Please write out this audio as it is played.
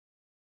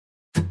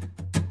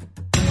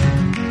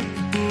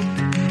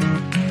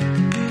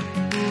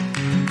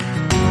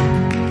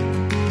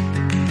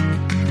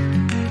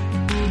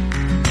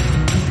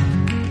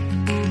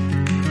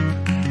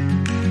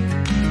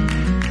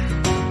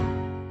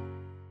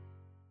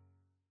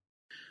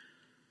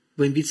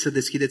Vă invit să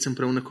deschideți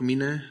împreună cu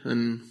mine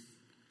în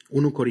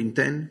 1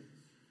 Corinteni,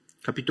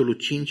 capitolul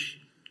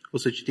 5, o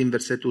să citim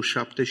versetul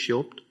 7 și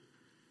 8.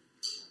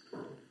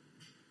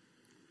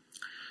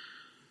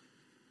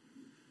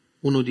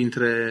 Unul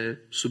dintre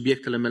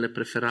subiectele mele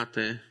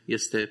preferate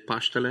este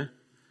Paștele.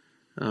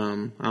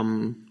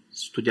 Am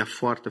studiat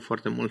foarte,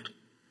 foarte mult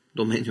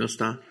domeniul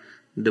ăsta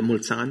de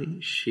mulți ani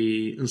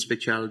și în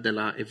special de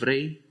la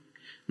evrei,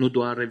 nu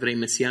doar evrei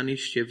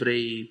mesianici, ci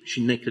evrei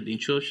și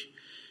necredincioși.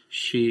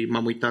 Și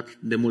m-am uitat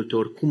de multe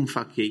ori cum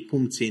fac ei,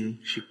 cum țin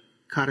și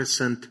care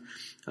sunt,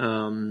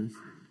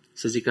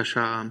 să zic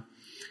așa,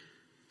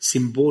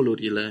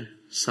 simbolurile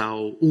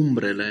sau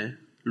umbrele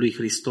lui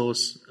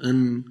Hristos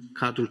în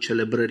cadrul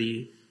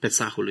celebrării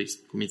Pesahului,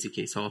 cum îi zic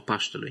ei, sau a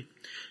Paștelui.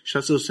 Și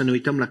astăzi o să ne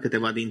uităm la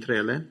câteva dintre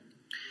ele,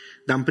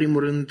 dar în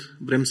primul rând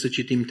vrem să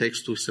citim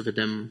textul, să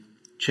vedem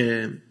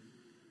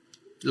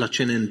la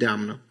ce ne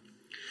îndeamnă.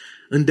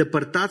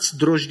 Îndepărtați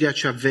drojdia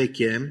cea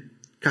veche,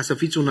 ca să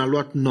fiți un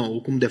aluat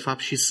nou, cum de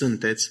fapt și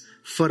sunteți,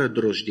 fără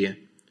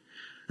drojdie.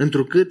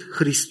 Întrucât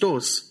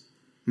Hristos,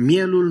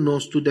 mielul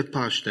nostru de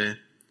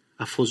Paște,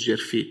 a fost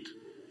jertfit.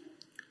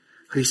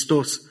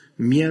 Hristos,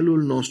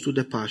 mielul nostru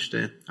de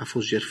Paște, a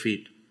fost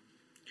jertfit.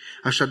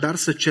 Așadar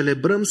să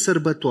celebrăm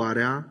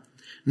sărbătoarea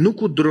nu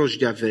cu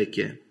drojdia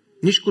veche,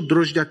 nici cu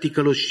drojdia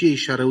ticăloșiei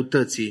și a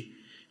răutății,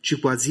 ci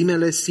cu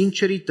azimele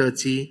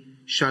sincerității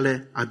și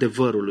ale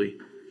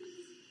adevărului.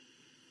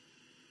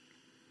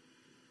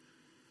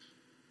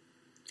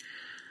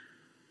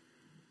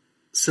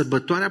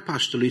 Sărbătoarea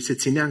Paștelui se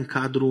ținea în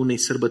cadrul unei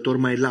sărbători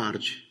mai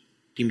largi,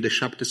 timp de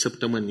 7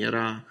 săptămâni,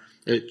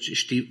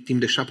 timp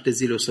de 7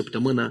 zile o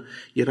săptămână,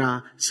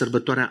 era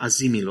sărbătoarea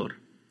azimilor.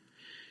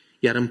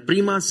 Iar în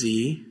prima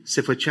zi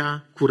se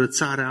făcea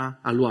curățarea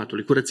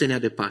aluatului, curățenia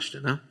de Paște,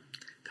 da?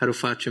 Care o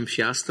facem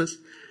și astăzi,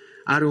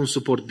 are un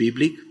suport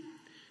biblic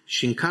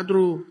și în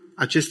cadrul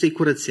acestei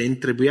curățeni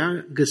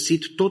trebuia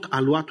găsit tot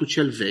aluatul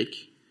cel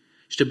vechi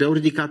și trebuiau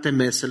ridicate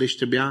mesele și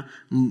trebuia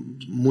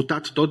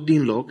mutat tot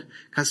din loc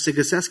ca să se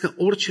găsească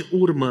orice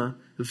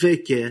urmă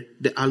veche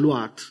de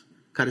aluat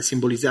care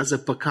simbolizează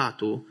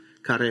păcatul,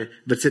 care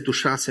versetul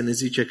 6 ne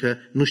zice că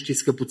nu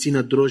știți că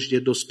puțină drojdie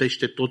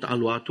dospește tot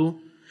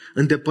aluatul?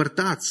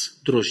 Îndepărtați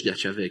drojdia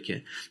cea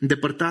veche,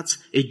 îndepărtați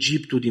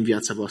Egiptul din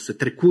viața voastră,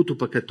 trecutul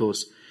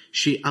păcătos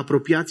și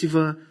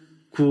apropiați-vă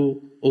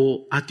cu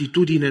o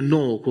atitudine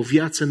nouă, cu o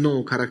viață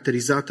nouă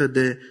caracterizată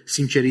de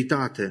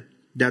sinceritate,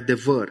 de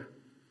adevăr.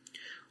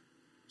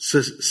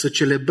 Să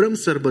celebrăm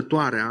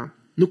sărbătoarea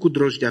nu cu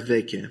drojdia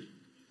veche,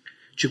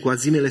 ci cu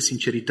azimele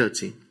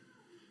sincerității.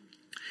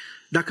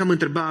 Dacă am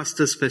întrebat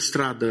astăzi pe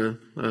stradă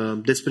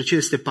despre ce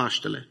este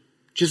Paștele,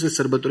 ce se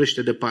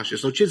sărbătorește de Paște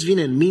sau ce îți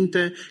vine în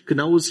minte când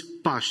auzi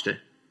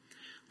Paște,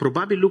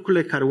 probabil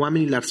lucrurile care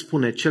oamenii le-ar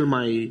spune cel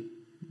mai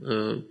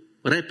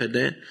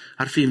repede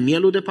ar fi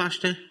mielul de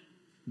Paște,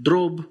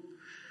 drob,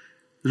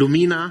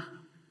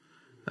 lumina,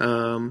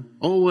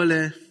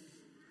 ouăle,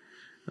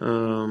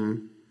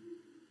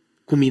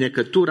 cu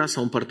minecătura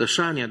sau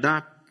împărtășania,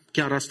 da?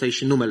 Chiar asta e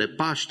și numele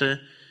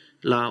Paște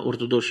la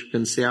ortodoși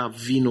când se ia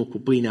vinul cu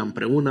pâinea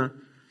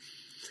împreună.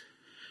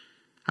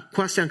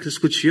 Cu astea am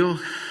crescut și eu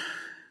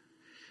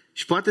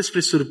și poate spre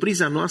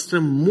surpriza noastră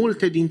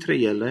multe dintre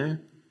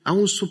ele au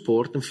un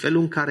suport în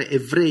felul în care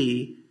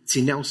evreii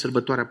țineau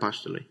sărbătoarea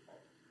Paștelui.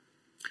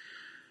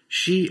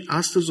 Și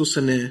astăzi o să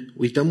ne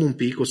uităm un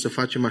pic, o să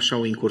facem așa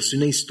o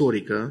incursiune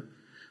istorică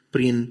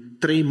prin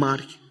 3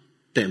 mari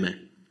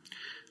teme.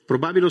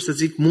 Probabil o să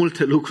zic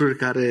multe lucruri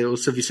care o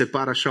să vi se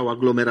pară așa o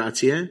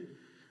aglomerație,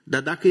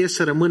 dar dacă e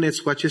să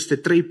rămâneți cu aceste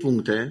 3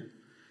 puncte,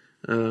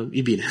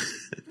 e bine,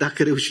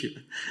 dacă reușim.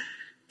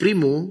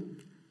 Primul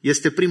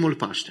este primul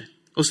Paște.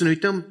 O să ne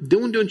uităm de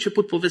unde a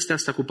început povestea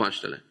asta cu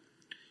Paștele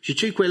și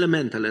ce-i cu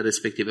elementele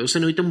respective. O să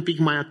ne uităm un pic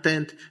mai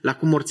atent la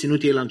cum au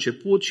ținut ei la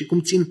început și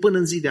cum țin până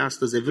în zi de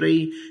astăzi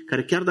evreii,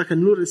 care chiar dacă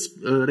nu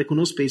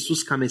recunosc pe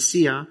Iisus ca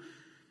Mesia,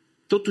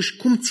 totuși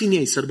cum țin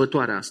ei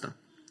sărbătoarea asta.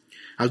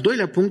 Al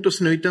doilea punct, o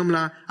să ne uităm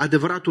la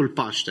adevăratul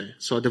Paște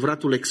sau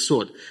adevăratul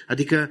Exod.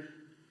 Adică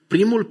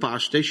primul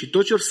Paște și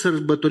tot ce ori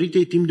sărbătorit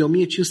ei timp de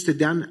 1500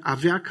 de ani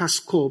avea ca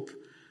scop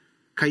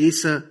ca ei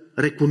să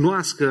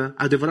recunoască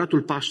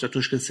adevăratul Paște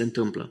atunci când se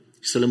întâmplă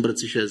și să-l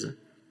îmbrățișeze.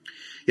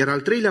 Iar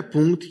al treilea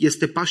punct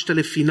este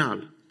Paștele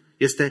final.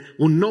 Este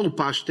un nou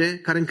Paște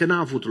care încă n-a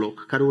avut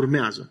loc, care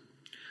urmează,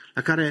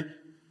 la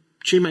care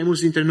cei mai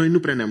mulți dintre noi nu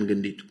prea ne-am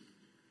gândit.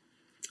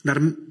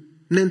 Dar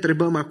ne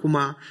întrebăm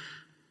acum,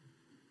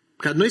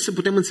 ca noi să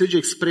putem înțelege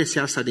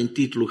expresia asta din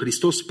titlu,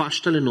 Hristos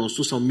Paștele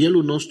nostru sau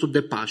mielul nostru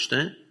de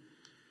Paște,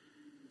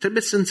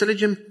 trebuie să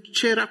înțelegem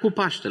ce era cu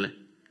Paștele.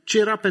 Ce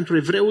era pentru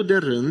evreul de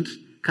rând,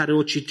 care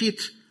a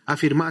citit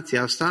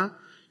afirmația asta,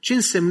 ce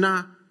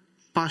însemna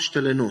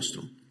Paștele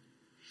nostru.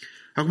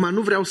 Acum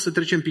nu vreau să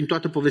trecem prin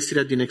toată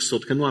povestirea din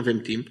Exod, că nu avem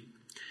timp,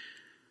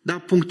 dar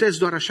punctez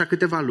doar așa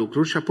câteva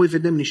lucruri și apoi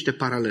vedem niște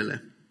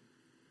paralele.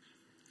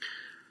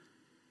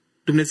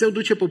 Dumnezeu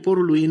duce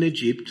poporul lui în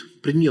Egipt,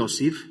 prin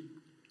Iosif,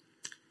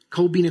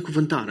 ca o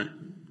binecuvântare.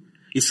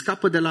 Îi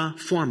scapă de la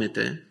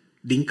foamete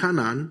din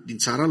Canaan, din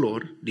țara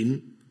lor,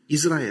 din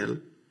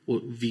Israel,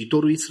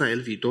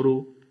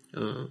 viitorul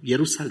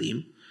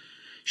Ierusalim,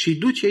 și îi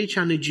duce aici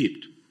în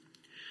Egipt.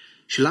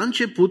 Și la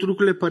început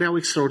lucrurile păreau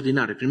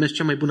extraordinare. Primesc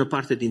cea mai bună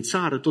parte din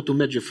țară, totul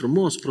merge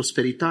frumos,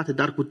 prosperitate,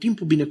 dar cu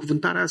timpul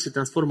binecuvântarea se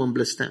transformă în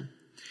blestem.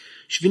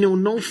 Și vine un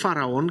nou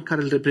faraon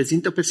care îl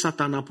reprezintă pe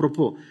Satan.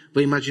 Apropo,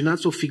 vă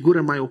imaginați o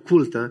figură mai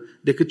ocultă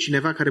decât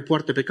cineva care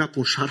poartă pe cap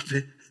un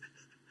șarpe,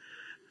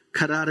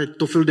 care are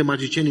tot felul de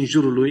magicieni în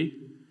jurul lui,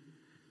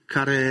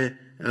 care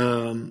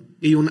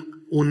e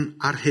un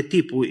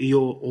arhetip, e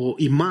o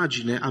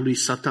imagine a lui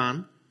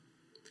Satan.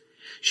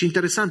 Și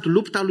interesant,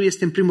 lupta lui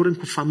este în primul rând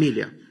cu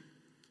familia.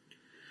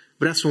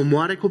 Vrea să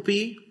omoare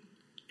copiii,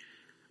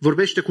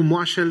 vorbește cu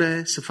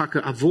moașele să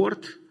facă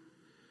avort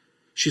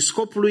și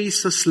scopul lui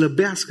să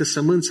slăbească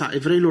sămânța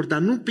evreilor,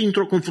 dar nu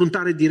printr-o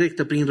confruntare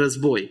directă prin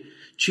război,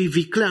 ci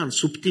viclean,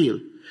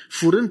 subtil,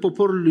 furând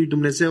poporul lui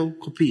Dumnezeu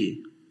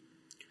copiii.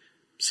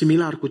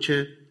 Similar cu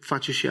ce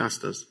face și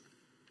astăzi.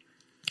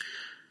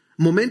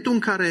 Momentul în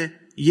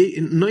care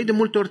noi de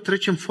multe ori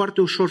trecem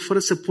foarte ușor, fără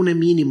să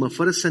punem inimă,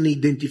 fără să ne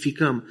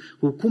identificăm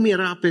cu cum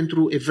era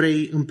pentru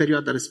evrei în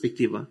perioada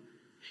respectivă.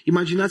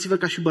 Imaginați-vă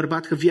ca și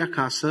bărbat că vii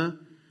acasă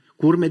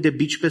cu urme de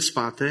bici pe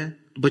spate,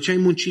 după ce ai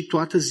muncit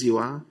toată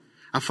ziua,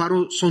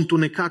 afară s-a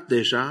întunecat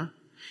deja,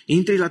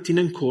 intri la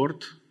tine în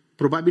cort,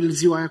 probabil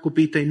ziua aia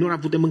copiii tăi nu au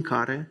avut de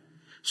mâncare,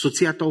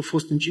 soția ta a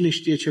fost în cine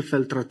știe ce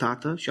fel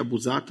tratată și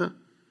abuzată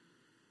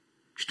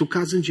și tu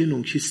cazi în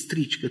genunchi și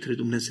strici către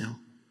Dumnezeu.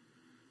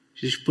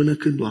 Și zici, până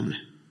când,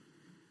 Doamne?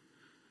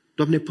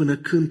 Doamne, până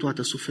când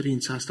toată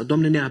suferința asta?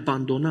 Doamne, ne-ai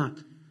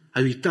abandonat,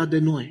 ai uitat de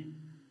noi.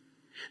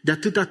 De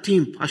atâta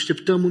timp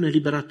așteptăm un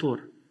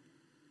eliberator.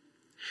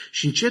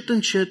 Și încet,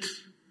 încet,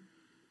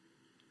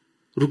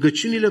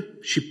 rugăciunile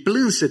și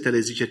plânsetele,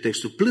 zice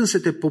textul,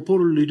 plânsete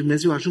poporului lui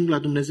Dumnezeu ajung la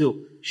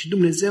Dumnezeu. Și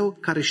Dumnezeu,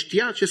 care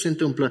știa ce se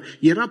întâmplă,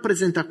 era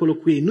prezent acolo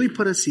cu ei, nu-i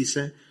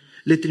părăsise,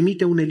 le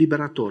trimite un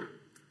eliberator,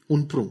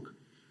 un prunc,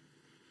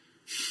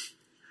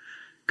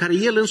 care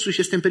el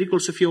însuși este în pericol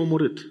să fie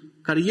omorât,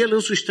 care el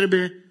însuși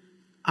trebuie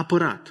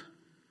apărat,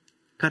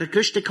 care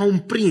crește ca un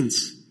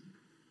prinț,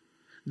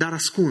 dar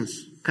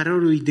ascuns, care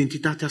are o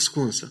identitate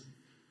ascunsă.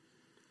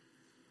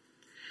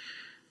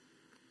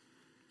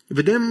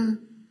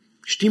 Vedem,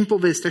 știm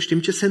povestea, știm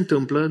ce se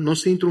întâmplă, nu o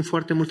să intru în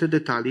foarte multe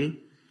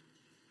detalii.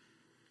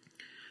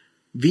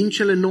 Vin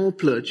cele 9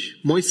 plăgi,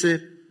 Moise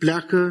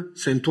pleacă,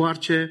 se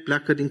întoarce,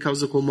 pleacă din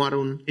cauza că omoară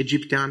un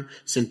egiptean,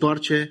 se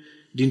întoarce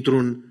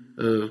dintr-un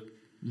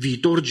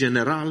viitor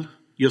general.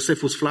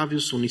 Iosefus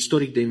Flavius, un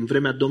istoric din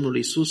vremea Domnului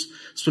Iisus,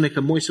 spune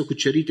că Moise a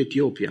cucerit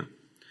Etiopia.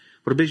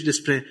 Vorbește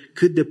despre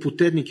cât de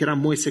puternic era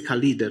Moise ca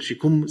lider și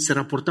cum se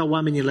raportau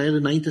oamenii la el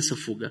înainte să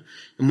fugă.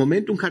 În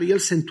momentul în care el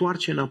se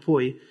întoarce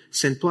înapoi,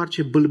 se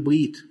întoarce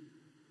bâlbâit.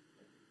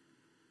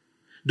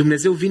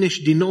 Dumnezeu vine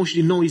și din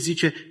nou îi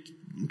zice,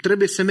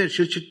 trebuie să mergi. Și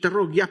el zice, te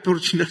rog, ia pe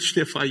oricine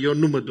altcineva, eu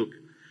nu mă duc.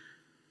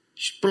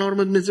 Și până la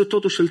urmă Dumnezeu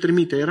totuși îl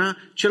trimite. Era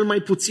cel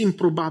mai puțin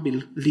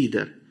probabil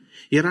lider.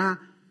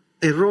 Era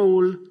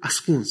eroul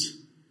ascuns.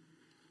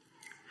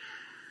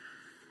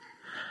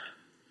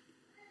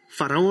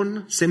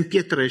 Faraon se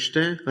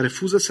împietrește,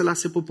 refuză să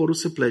lase poporul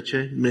să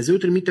plece, Dumnezeu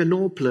trimite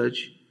 9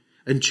 plăgi,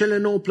 în cele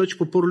 9 plăgi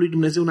poporul lui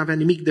Dumnezeu nu avea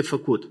nimic de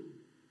făcut.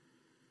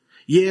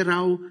 Ei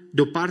erau,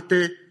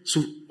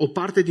 o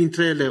parte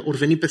dintre ele ori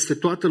venit peste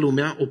toată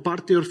lumea, o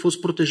parte ori fost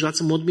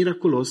protejați în mod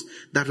miraculos,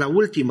 dar la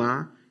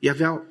ultima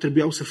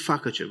trebuiau să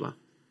facă ceva.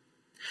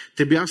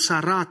 Trebuia să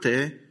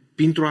arate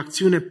printr-o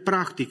acțiune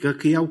practică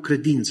că ei au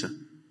credință.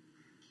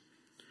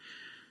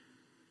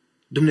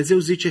 Dumnezeu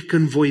zice,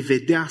 când voi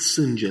vedea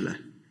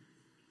sângele,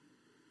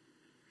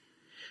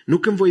 nu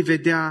când voi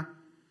vedea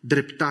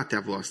dreptatea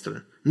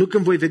voastră, nu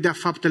când voi vedea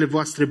faptele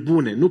voastre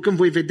bune, nu când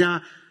voi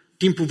vedea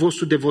timpul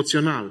vostru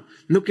devoțional,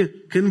 nu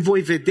când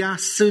voi vedea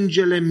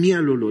sângele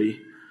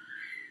mielului,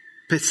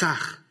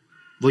 Pesach,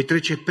 voi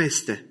trece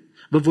peste,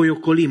 vă voi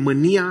ocoli,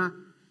 mânia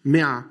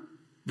mea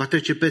va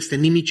trece peste,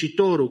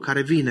 nimicitorul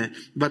care vine,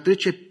 va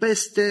trece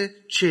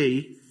peste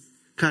cei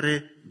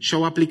care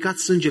și-au aplicat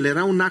sângele.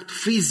 Era un act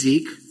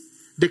fizic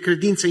de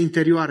credință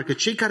interioară, că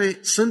cei care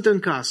sunt în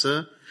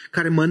casă,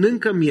 care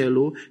mănâncă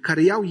mielul,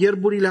 care iau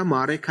ierburile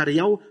amare, care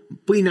iau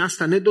pâinea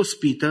asta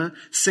nedospită,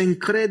 se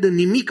încred în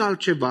nimic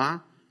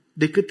altceva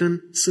decât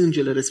în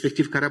sângele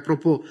respectiv, care,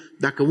 apropo,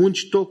 dacă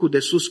ungi tocul de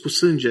sus cu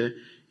sânge,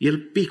 el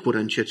picură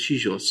încet și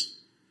jos.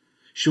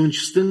 Și ungi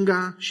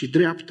stânga și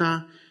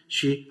dreapta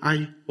și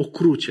ai o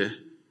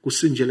cruce cu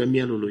sângele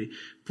mielului,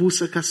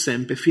 pusă ca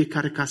semn pe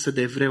fiecare casă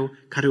de evreu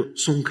care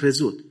s-a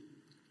încrezut.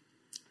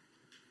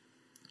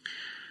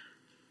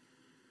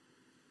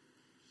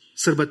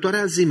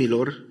 Sărbătoarea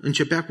zimilor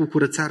începea cu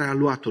curățarea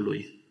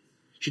aluatului.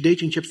 Și de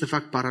aici încep să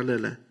fac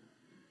paralele.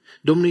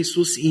 Domnul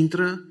Iisus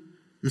intră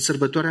în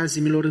sărbătoarea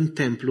zimilor în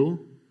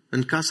templu,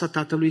 în casa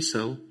tatălui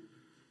său,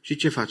 și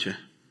ce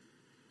face?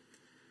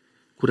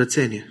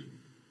 Curățenie.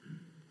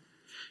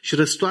 Și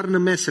răstoarnă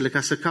mesele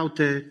ca să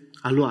caute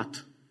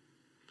aluat.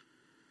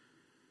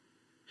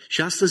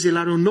 Și astăzi el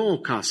are o nouă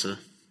casă,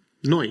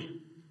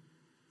 noi.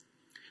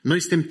 Noi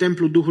suntem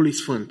templul Duhului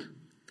Sfânt.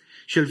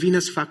 și El vine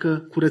să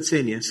facă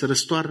curățenie, să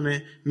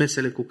răstoarne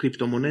mesele cu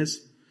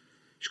criptomonezi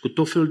și cu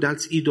tot felul de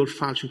alți idoli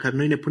falși în care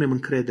noi ne punem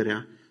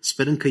încrederea,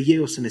 sperând că ei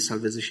o să ne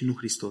salveze și nu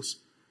Hristos.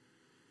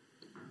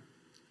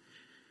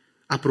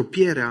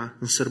 Apropierea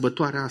în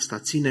sărbătoarea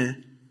asta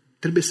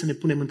trebuie să ne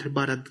punem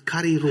întrebarea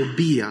care-i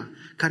robia,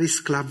 care-i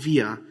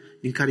sclavia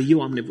din care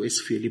eu am nevoie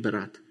să fie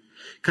eliberat,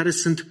 care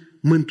sunt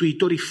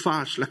mântuitorii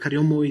falși la care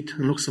eu mă uit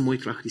în loc să mă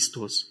uit la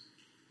Hristos.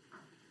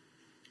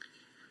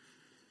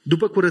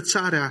 După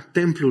curățarea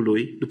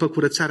templului, după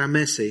curățarea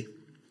mesei,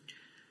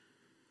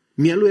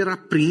 mielul era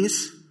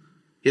prins,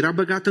 era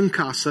băgat în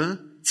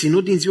casă,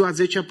 ținut din ziua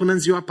 10 până în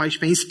ziua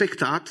 14,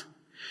 inspectat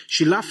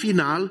și la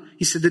final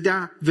îi se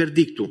dădea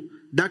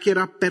verdictul. Dacă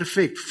era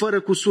perfect,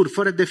 fără cusur,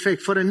 fără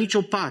defect, fără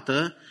nicio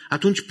pată,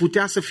 atunci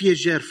putea să fie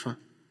jertfă.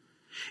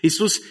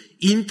 Iisus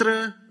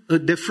intră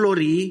de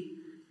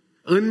florii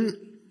în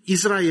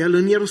Israel,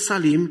 în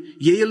Ierusalim,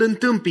 ei îl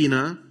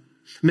întâmpină,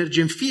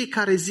 merge în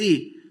fiecare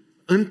zi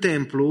în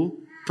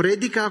templu,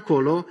 predică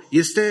acolo,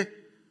 este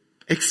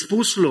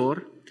expus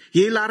lor,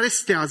 ei îl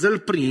arestează, îl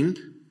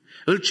prind,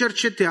 îl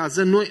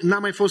cercetează, n-a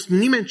mai fost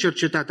nimeni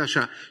cercetat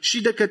așa,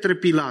 și de către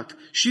Pilat,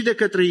 și de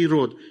către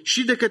Irod,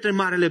 și de către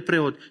Marele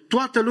Preot.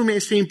 Toată lumea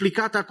este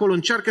implicată acolo,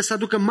 încearcă să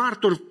aducă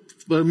martori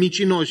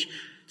micinoși,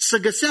 să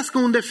găsească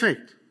un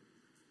defect.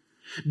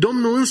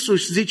 Domnul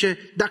însuși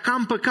zice, dacă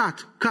am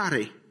păcat,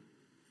 care-i?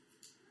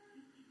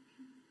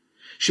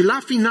 Și la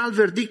final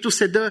verdictul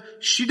se dă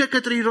și de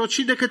către Irod,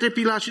 și de către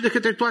Pilat, și de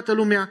către toată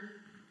lumea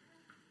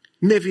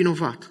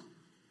nevinovat.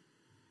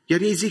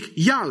 Iar ei zic,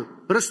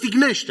 ia-l,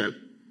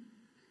 răstignește-l.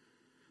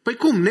 Păi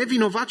cum,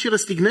 nevinovat și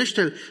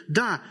răstignește-l?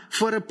 Da,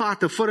 fără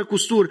pată, fără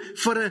cusur,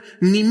 fără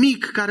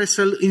nimic care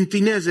să-l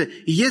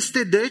întineze.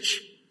 Este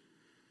deci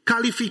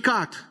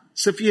calificat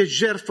să fie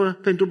jertfă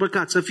pentru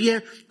păcat, să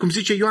fie, cum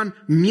zice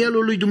Ioan,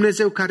 mielul lui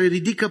Dumnezeu care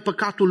ridică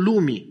păcatul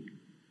lumii.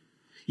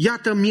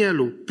 Iată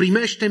mielul,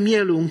 primește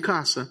mielul în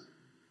casă.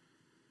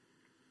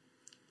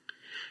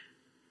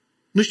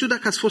 Nu știu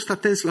dacă ați fost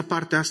atenți la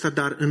partea asta,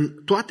 dar în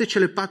toate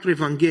cele 4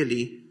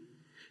 evanghelii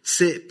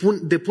se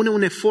depune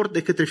un efort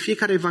de către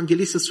fiecare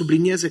evanghelist să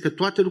sublinieze că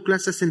toate lucrurile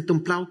astea se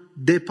întâmplau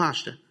de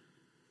Paște.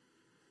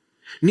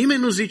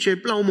 Nimeni nu zice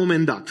la un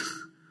moment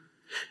dat.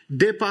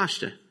 De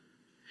Paște.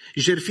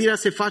 Jertfirea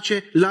se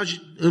face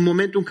în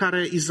momentul în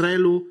care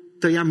Israelul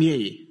tăia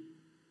mieii.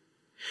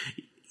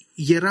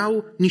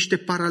 Erau niște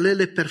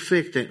paralele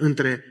perfecte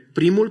între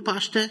primul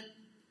Paște,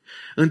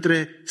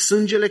 între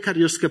sângele care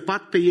i-a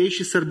scăpat pe ei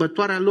și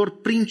sărbătoarea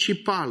lor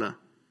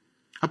principală.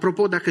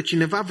 Apropo, dacă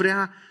cineva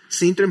vrea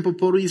să intre în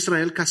poporul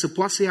Israel ca să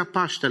poată să ia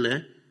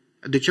Paștele,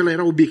 deci ăla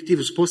era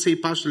obiectivul, să poți să iei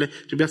Paștele,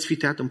 trebuia să fii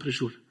tăiat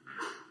împrejur.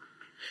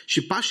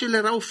 Și Paștele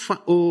era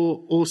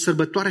o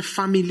sărbătoare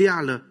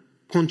familială,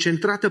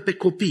 concentrată pe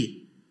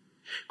copii.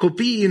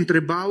 Copiii îi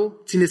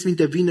întrebau, țineți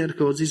minte vineri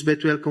că o zis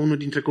Betuel că unul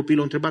dintre copii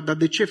l-a întrebat, dar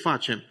de ce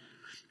facem?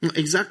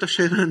 Exact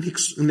așa era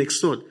în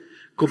Exod.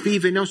 Copiii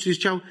veneau și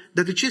ziceau,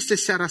 dar de ce este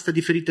seara asta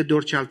diferită de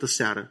orice altă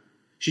seară?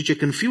 Și zice,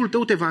 când fiul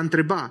tău te va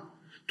întreba,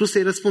 tu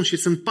să-i răspunzi. Și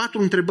sunt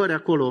 4 întrebări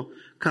acolo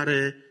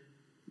care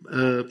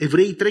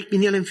evreii trec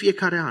prin ele în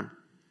fiecare an.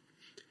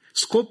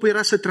 Scopul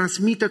era să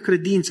transmită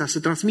credința, să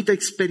transmită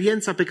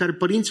experiența pe care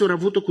părinții au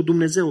avut-o cu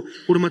Dumnezeu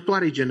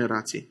următoarei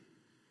generații.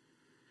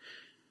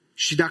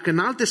 Și dacă în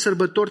alte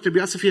sărbători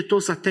trebuia să fie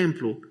toți la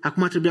templu,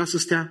 acum trebuia să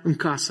stea în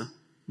casă.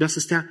 Trebuia să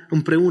stea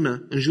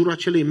împreună, în jurul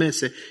acelei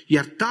mese.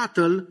 Iar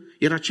tatăl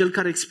era cel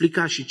care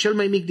explica și cel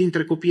mai mic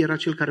dintre copii era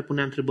cel care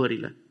punea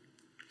întrebările.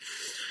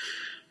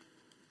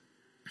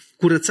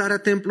 Curățarea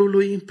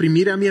templului,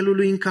 primirea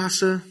mielului în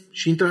casă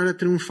și intrarea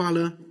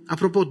triumfală.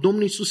 Apropo,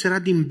 Domnul Iisus era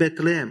din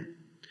Betleem,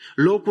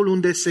 locul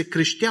unde se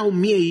creșteau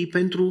mieii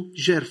pentru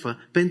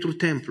jertfă, pentru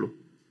templu,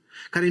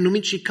 care e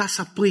numit și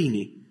Casa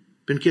Pâinii,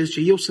 pentru că El zice,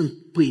 eu sunt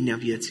pâinea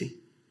vieții.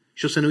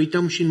 Și o să ne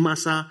uităm și în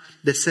masa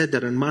de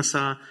seder, în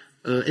masa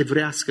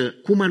evrească,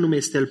 cum anume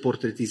este El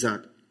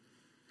portretizat.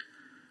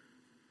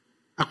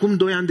 Acum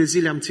 2 ani de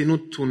zile am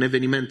ținut un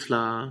eveniment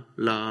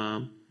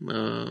la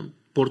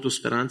Portul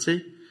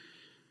Speranței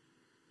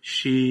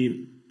și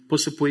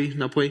poți să pui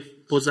înapoi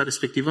poza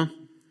respectivă?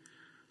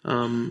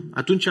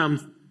 Atunci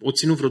o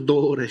ținut vreo 2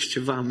 ore și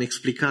ceva, am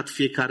explicat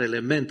fiecare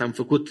element, am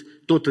făcut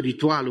tot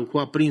ritualul cu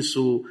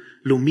aprinsul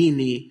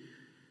luminii,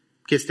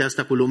 chestia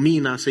asta cu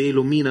lumina, să iei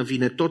lumină,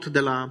 vine tot de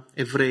la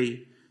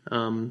evrei.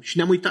 Și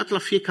ne-am uitat la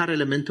fiecare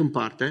element în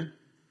parte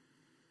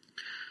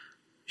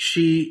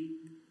și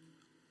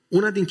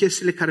una din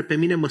chestiile care pe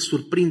mine mă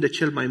surprinde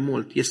cel mai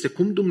mult este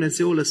cum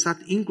Dumnezeu a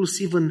lăsat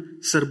inclusiv în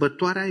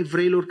sărbătoarea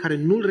evreilor care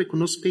nu-L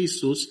recunosc pe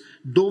Iisus,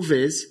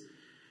 dovezi,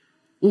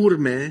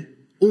 urme,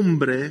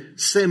 umbre,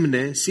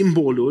 semne,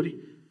 simboluri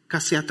ca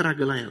să-i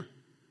atragă la El.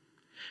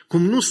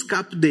 Cum nu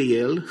scap de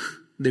El,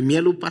 de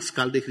mielul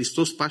pascal, de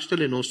Hristos,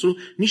 Paștele nostru,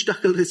 nici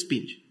dacă îl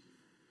respingi.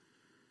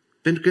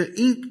 Pentru că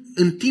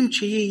în timp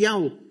ce ei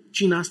iau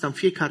cina asta în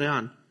fiecare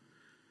an,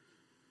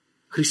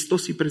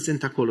 Hristos îi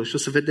prezentă acolo și o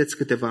să vedeți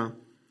câteva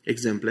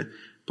exemple.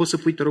 Poți să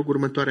pui, te rog,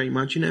 următoarea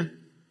imagine?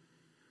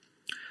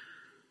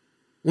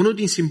 Unul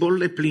din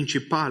simbolurile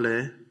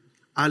principale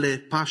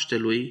ale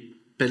Paștelui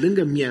pe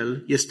lângă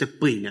miel este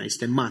pâinea,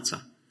 este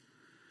mața.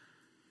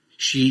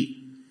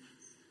 Și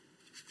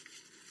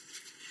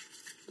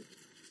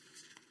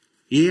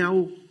ei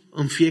au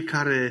în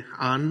fiecare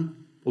an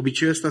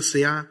obiceiul ăsta să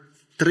ia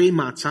 3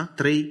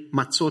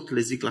 mațot,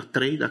 le zic la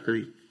 3,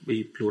 dacă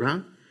e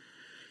plural,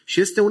 și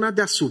este una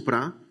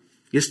deasupra,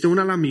 este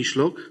una la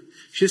mijloc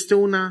și este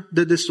una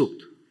de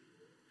desubt.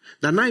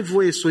 Dar n-ai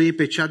voie să o iei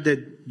pe cea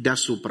de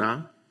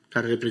deasupra,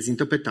 care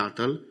reprezintă pe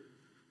Tatăl.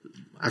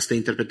 Asta e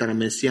interpretarea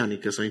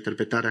mesianică sau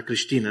interpretarea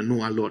creștină,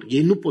 nu a lor.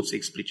 Ei nu pot să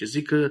explice.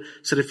 Zic că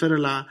se referă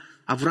la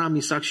Avram,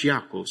 Isaac și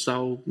Iacov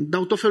sau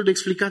dau tot felul de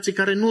explicații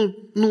care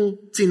nu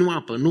țin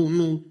apă,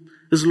 nu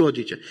îs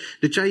logice.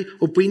 Deci ai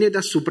o pâine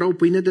deasupra, o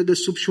pâine de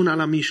desubt și una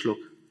la mijloc.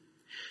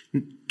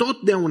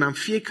 Totdeauna, în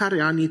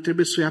fiecare an, ei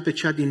trebuie să o ia pe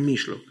cea din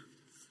mijloc.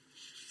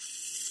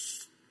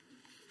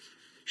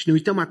 Și ne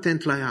uităm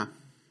atent la ea.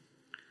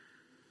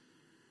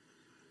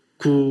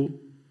 Cu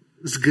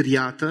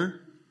zgâriată,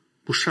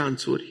 cu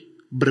șanțuri,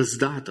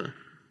 brăzdată,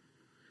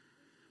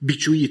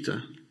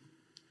 biciuită,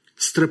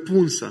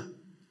 străpunsă,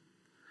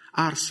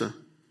 arsă.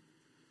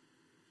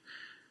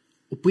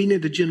 O pâine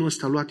de genul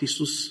ăsta a luat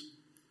Iisus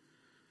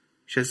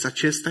și a zis,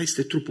 acesta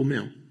este trupul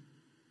meu,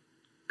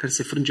 care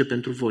se frânge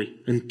pentru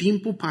voi. În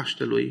timpul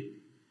Paștelui,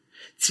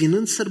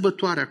 ținând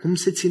sărbătoarea, cum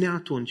se ținea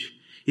atunci,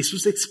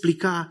 Iisus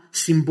explica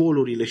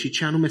simbolurile și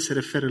ce anume se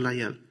referă la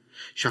el.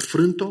 Și a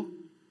frânt-o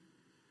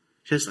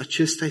și a zis,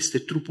 acesta este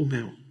trupul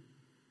meu,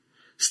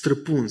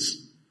 străpuns,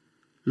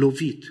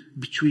 lovit,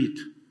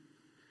 biciuit,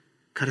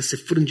 care se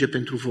frânge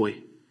pentru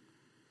voi.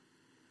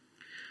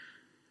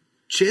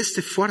 Ce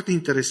este foarte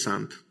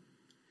interesant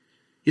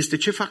este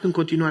ce fac în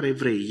continuare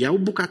evreii. Iau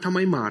bucata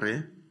mai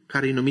mare,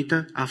 care e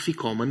numită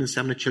aficomen,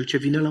 înseamnă cel ce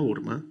vine la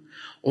urmă,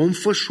 o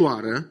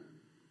înfășoară,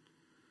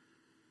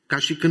 ca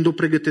și când o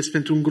pregătesc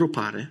pentru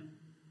îngropare,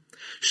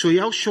 și o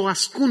iau și o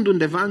ascund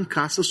undeva în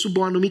casă sub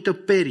o anumită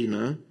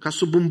perină, ca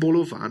sub un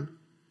bolovan,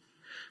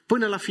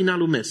 până la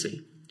finalul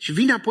mesei. Și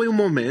vine apoi un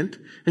moment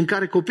în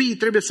care copiii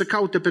trebuie să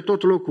caute pe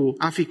tot locul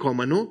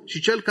aficomenul și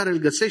cel care îl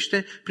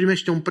găsește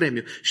primește un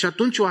premiu. Și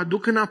atunci o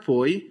aduc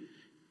înapoi,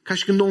 ca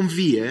și când o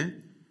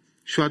învie,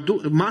 și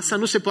masa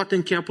nu se poate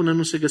încheia până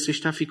nu se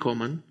găsește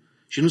aficomen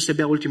și nu se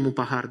bea ultimul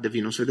pahar de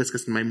vin. O să vedeți că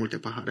sunt mai multe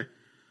pahare.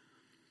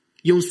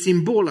 E un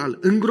simbol al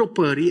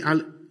îngropării,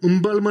 al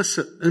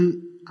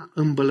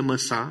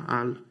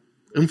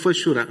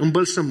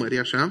îmbălsămării,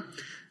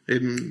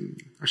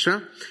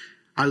 așa,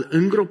 al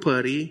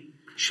îngropării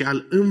și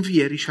al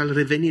învierii și al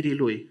revenirii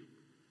lui.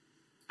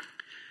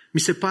 Mi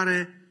se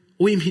pare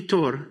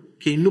uimitor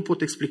că ei nu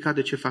pot explica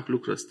de ce fac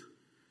lucrul ăsta.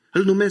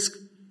 Îl numesc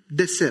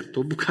desert,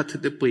 o bucată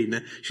de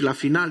pâine, și la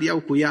final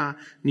iau cu ea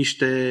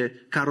niște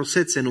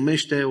carosețe,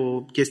 numește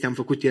o chestie, am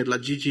făcut ieri la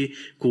Gigi,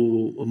 cu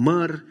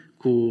măr,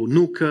 cu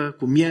nucă,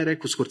 cu miere,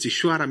 cu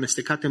scorțișoară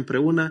amestecate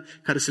împreună,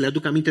 care să le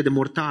aducă aminte de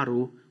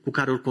mortarul cu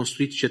care au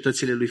construit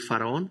cetățile lui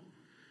Faraon.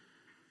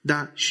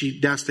 Da, și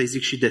de asta îi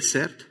zic și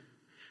desert.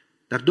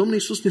 Dar Domnul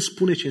Iisus ne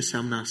spune ce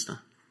înseamnă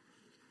asta.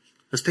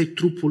 Ăsta e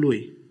trupul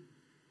lui,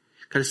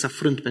 care s-a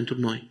frânt pentru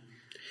noi.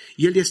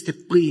 El este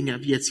pâinea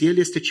vieții, El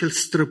este cel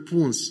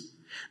străpuns.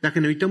 Dacă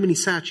ne uităm în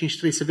Isaia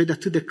 5:3, se vede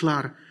atât de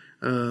clar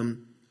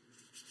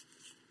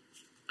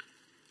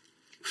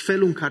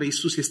felul în care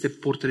Iisus este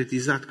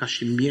portretizat ca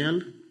și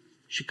miel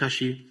și ca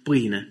și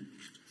pâine.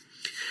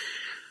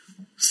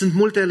 Sunt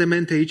multe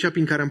elemente aici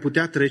prin care am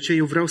putea trece.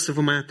 Eu vreau să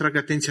vă mai atrag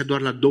atenția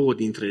doar la 2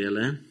 dintre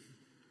ele.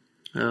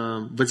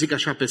 Vă zic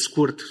așa pe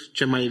scurt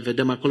ce mai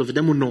vedem acolo.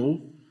 Vedem un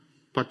ou,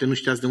 poate nu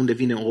știați de unde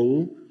vine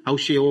ou. Au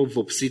și ei ou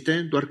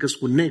vopsite, doar că sunt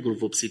cu negru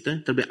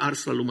vopsite, trebuie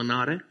ars la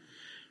lumânare.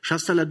 Și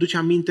asta le aduce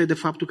aminte de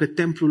faptul că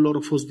templul lor a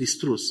fost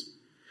distrus.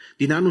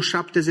 Din anul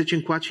 70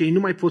 încoace, ei nu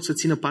mai pot să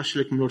țină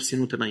Paștele cum lor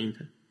ținut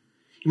înainte.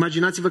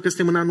 Imaginați-vă că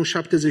suntem în anul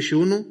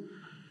 71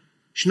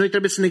 și noi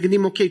trebuie să ne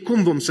gândim, ok,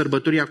 cum vom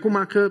sărbători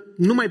acum, că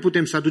nu mai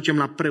putem să aducem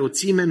la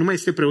preoțime, nu mai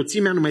este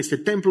preoțimea, nu mai este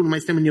templul, nu mai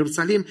suntem în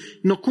Ierusalim,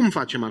 no, cum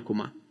facem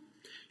acum?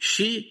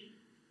 Și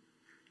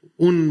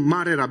un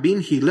mare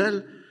rabin,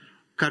 Hillel,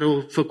 care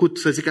a făcut,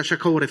 să zic așa,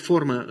 ca o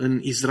reformă în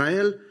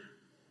Israel,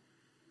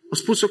 a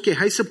spus, ok,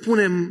 hai să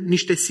punem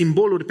niște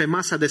simboluri pe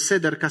masa de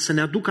seder ca să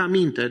ne aducă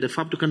aminte de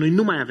faptul că noi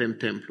nu mai avem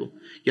templu.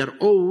 Iar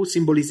ou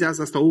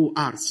simbolizează asta, ou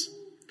ars.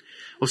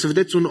 O să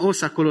vedeți un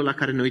os acolo la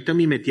care ne uităm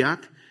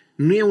imediat.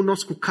 Nu e un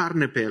os cu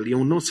carne pe el, e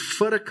un os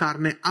fără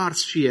carne,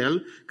 ars și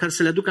el, care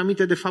să le aducă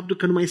aminte de faptul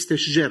că nu mai este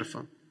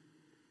jertfă.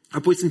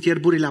 Apoi sunt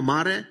ierburile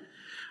amare,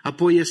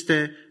 apoi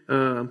este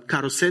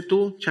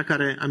carosetul, cea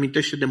care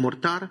amintește de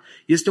mortar,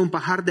 este un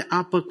pahar de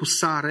apă cu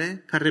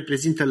sare, care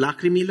reprezintă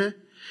lacrimile,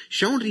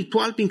 și au un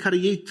ritual prin care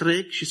ei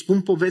trec și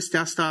spun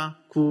povestea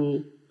asta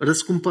cu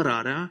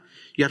răscumpărarea,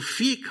 iar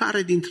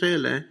fiecare dintre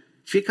ele,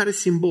 fiecare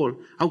simbol,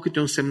 au câte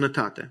o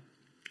însemnătate.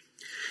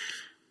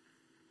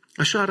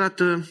 Așa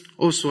arată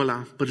osul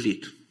ăla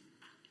pârlit.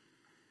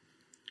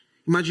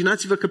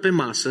 Imaginați-vă că pe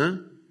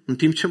masă, în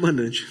timp ce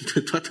mănânci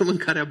toată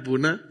mâncarea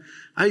bună,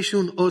 ai și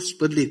un os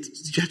pârlit.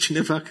 Zicea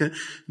cineva că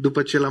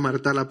după ce l-am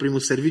arătat la primul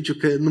serviciu,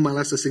 că nu mă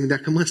lasă să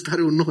gândească, ăsta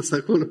are un os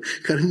acolo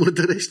care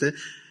murdărește.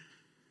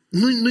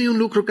 nu e un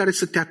lucru care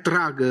să te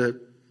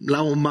atragă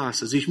la o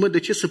masă. Zici, de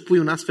ce să pui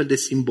un astfel de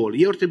simbol?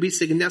 Ei ar trebui să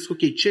se gândească,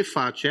 ok, ce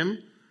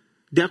facem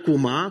de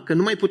acum, că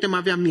nu mai putem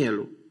avea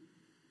mielul.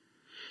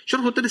 Și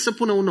ar hotărâi să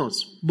pună un os.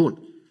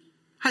 Bun.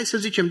 Hai să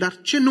zicem,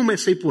 dar ce nume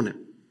să-i punem?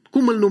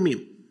 Cum îl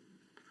numim?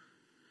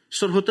 Și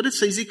s-ar hotărât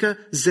să-i zică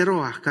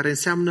Zeroah, care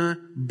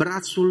înseamnă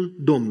brațul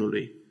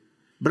Domnului.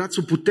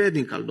 Brațul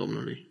puternic al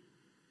Domnului.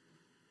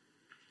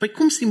 Păi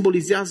cum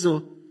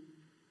simbolizează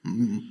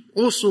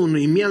osul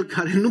unui miel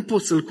care nu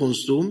poți să-l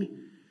consumi,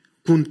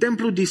 cu un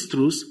templu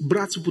distrus,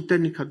 brațul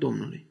puternic al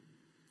Domnului?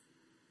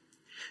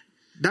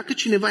 Dacă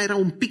cineva era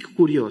un pic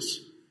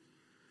curios,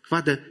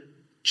 vadă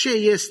ce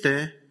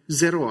este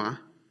Zeroah,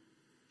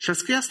 și a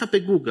scris asta pe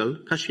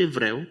Google, ca și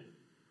evreu,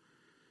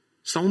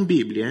 sau în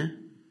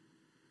Biblie,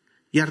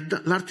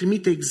 iar l-ar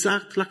trimite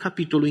exact la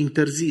capitolul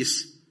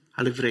interzis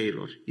al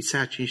evreilor,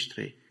 Isaia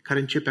 5:3, care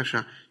începe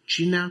așa: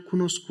 cine a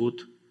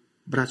cunoscut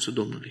brațul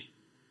Domnului?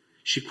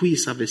 Și cui i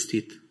s-a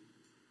vestit?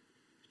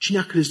 Cine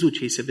a crezut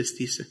ce i se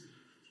vestise?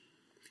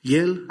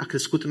 El a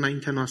crescut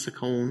înaintea noastră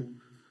ca un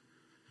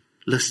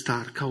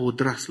lăstar, ca o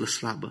draslă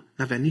slabă.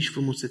 N-avea nici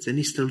frumusețe,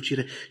 nici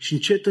strălucire. Și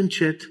încet,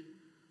 încet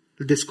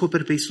îl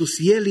descoperi pe Iisus.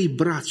 El e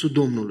brațul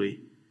Domnului.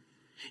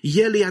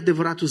 El e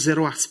adevăratul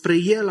Zeroah. Spre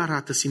El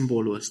arată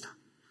simbolul ăsta.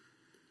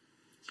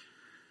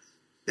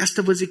 De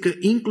asta vă zic că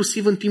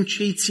inclusiv în timp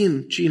ce îi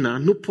țin cina,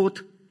 nu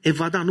pot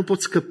evada, nu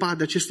pot scăpa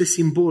de aceste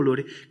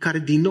simboluri care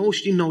din nou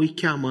și din nou îi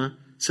cheamă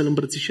să-L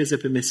îmbrățișeze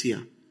pe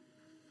Mesia.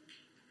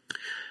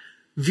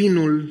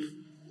 Vinul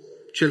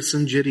cel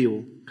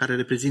sângeriu, care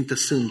reprezintă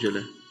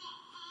sângele.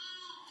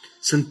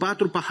 Sunt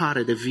 4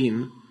 pahare de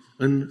vin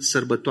în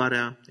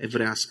sărbătoarea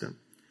evrească.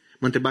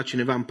 Mă întreba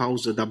cineva în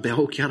pauză, dar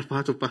beau chiar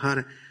 4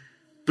 pahare?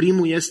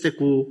 Primul este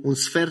cu un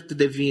sfert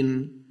de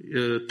vin,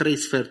 3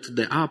 sfert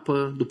de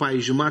apă, după aia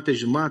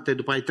jumate,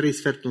 după aia 3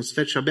 sfert, un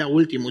sfert și abia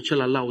ultimul, cel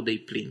al laudei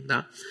plin.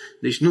 Da?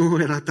 Deci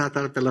nu era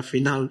tatăl pe la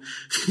final,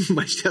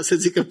 mai știa să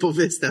zică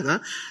povestea.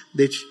 Da?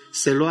 Deci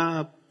se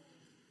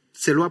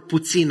lua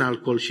puțin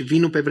alcool și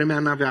vinul pe vremea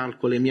n-avea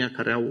alcoolemia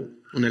care au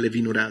unele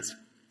vinuri azi.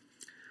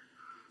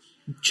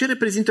 Ce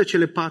reprezintă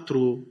cele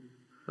 4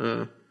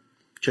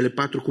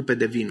 cupe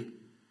de vin?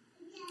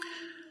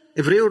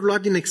 Evreii au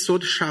luat din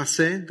Exod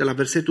 6, de la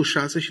versetul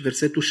 6 și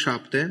versetul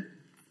 7.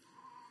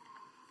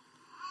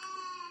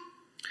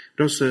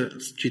 Vreau să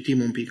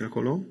citim un pic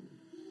acolo.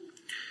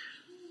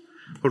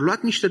 Au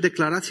luat niște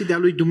declarații de-a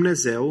lui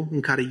Dumnezeu, în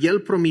care El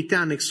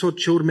promitea în Exod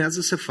ce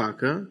urmează să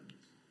facă,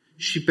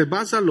 și pe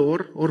baza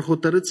lor au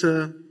hotărât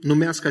să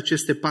numească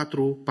aceste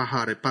 4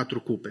 pahare, 4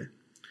 cupe.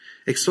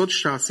 Exod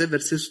 6,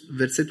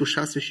 versetul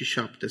 6 și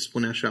 7,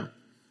 spune așa: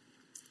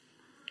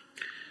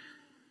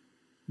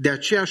 de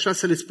aceea așa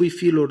să le spui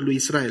fiilor lui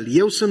Israel: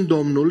 eu sunt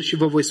Domnul și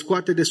vă voi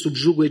scoate de sub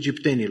jugul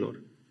egiptenilor.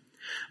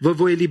 Vă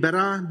voi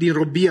elibera din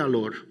robia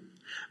lor.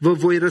 Vă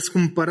voi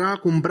răscumpăra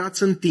cu un braț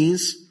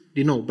întins,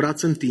 din nou,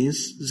 braț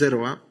întins,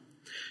 Zeroah,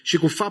 și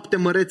cu fapte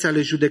mărețe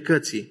ale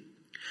judecății.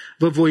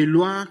 Vă voi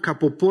lua ca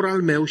popor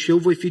al meu și eu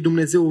voi fi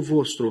Dumnezeul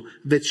vostru.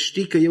 Veți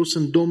ști că eu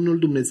sunt Domnul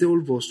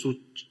Dumnezeul vostru,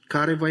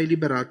 care v-a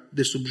eliberat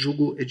de sub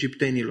jugul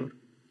egiptenilor.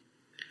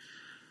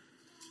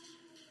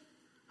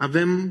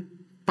 Avem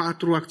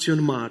 4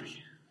 acțiuni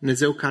mari.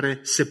 Dumnezeu care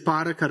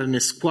separă, care ne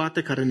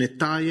scoate, care ne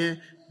taie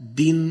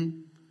din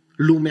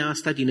lumea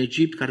asta, din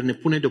Egipt, care ne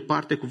pune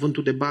deoparte,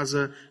 cuvântul de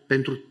bază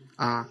pentru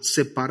a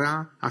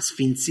separa, a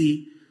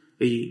sfinți,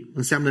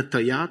 înseamnă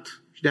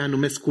tăiat, și de-aia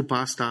numesc cupa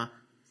asta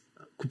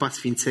cupa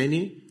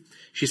sfințenii,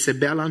 și se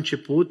bea la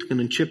început, când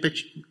începe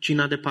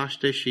cina de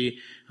Paște și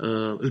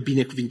îl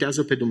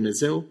binecuvintează pe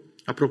Dumnezeu.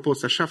 Apropo,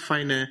 sunt așa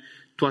faine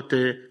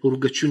toate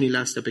rugăciunile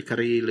astea pe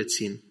care ei le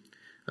țin.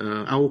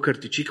 Au o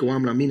cărticică, o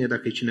am la mine,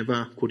 dacă e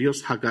cineva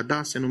curios,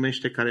 Haggadah se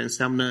numește, care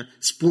înseamnă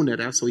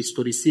spunerea sau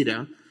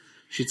istorisirea,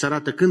 și îți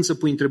arată când să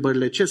pui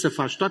întrebările, ce să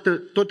faci,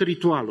 tot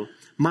ritualul.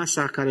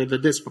 Masa care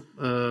vedeți,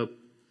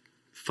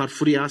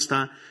 farfuria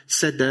asta,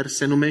 seder,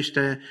 se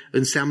numește,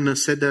 înseamnă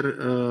seder,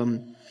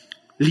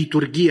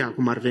 liturgia,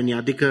 cum ar veni,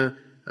 adică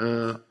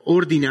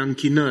ordinea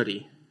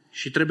închinării,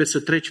 și trebuie să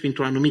treci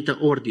printr-o anumită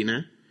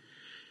ordine,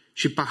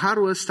 și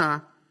paharul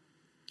ăsta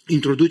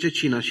introduce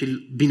cina și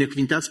îl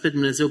binecuvintează pe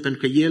Dumnezeu, pentru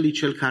că El e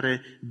Cel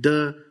care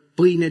dă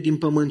pâine din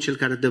pământ, Cel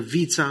care dă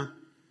vița.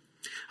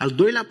 Al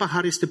doilea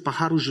pahar este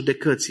paharul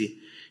judecății,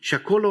 și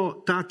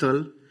acolo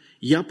Tatăl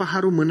ia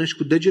paharul în mână și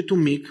cu degetul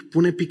mic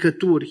pune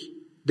picături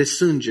de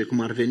sânge, cum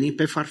ar veni,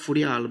 pe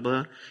farfuria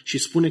albă și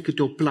spune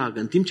câte o plagă.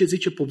 În timp ce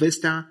zice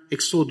povestea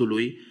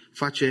Exodului,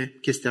 face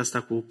chestia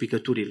asta cu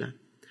picăturile.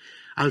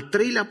 Al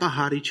treilea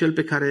pahar e cel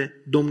pe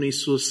care Domnul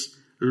Iisus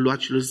lua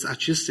și zis: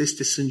 acesta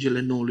este sângele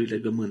noului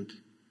legământ.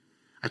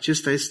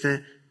 Acesta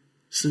este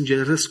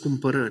sângele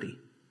răscumpărării.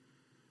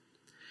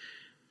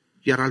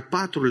 Iar al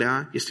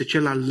 4-lea este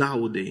cel al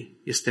laudei.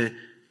 Este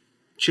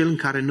cel în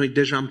care noi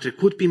deja am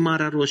trecut prin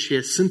Marea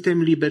Roșie,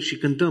 suntem liberi și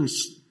cântăm,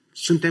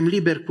 suntem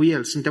liberi cu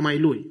El, suntem ai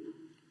Lui.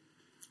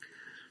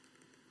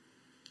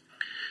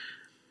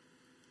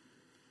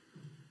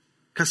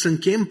 Ca să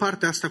încheiem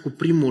partea asta cu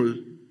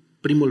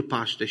primul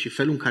Paște și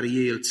felul în care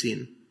ei îl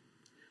țin,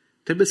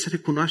 trebuie să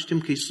recunoaștem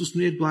că Iisus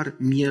nu e doar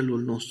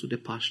mielul nostru de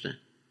Paște.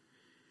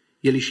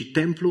 El e și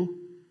templu,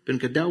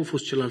 pentru că de-aia a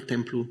fost celălalt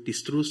templu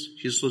distrus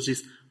și Iisus a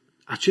zis,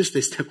 acesta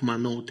este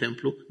acum nou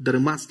templu,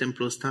 dărâmați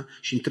templul ăsta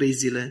și în 3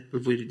 zile îl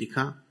voi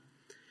ridica.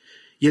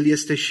 El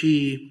este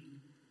și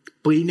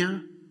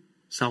pâinea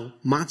sau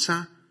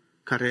mața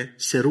care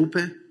se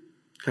rupe,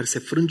 care se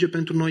frânge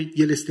pentru noi.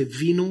 El este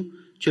vinul,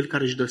 cel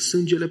care își dă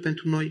sângele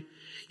pentru noi.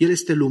 El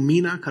este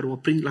lumina care o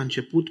aprind la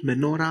început,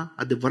 menora,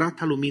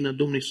 adevărata lumină.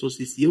 Domnul Iisus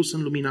a zis, eu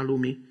sunt lumina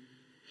lumii.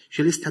 Și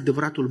El este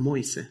adevăratul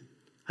Moise,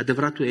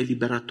 adevăratul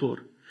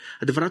eliberator,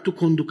 adevăratul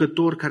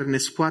conducător care ne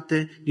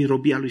scoate din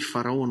robia lui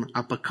Faraon,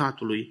 a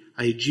păcatului,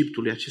 a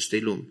Egiptului, acestei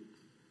lumi.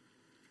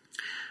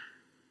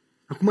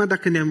 Acum,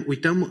 dacă ne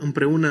uităm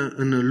împreună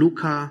în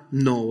Luca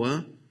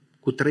 9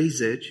 cu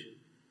 30,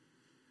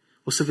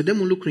 o să vedem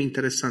un lucru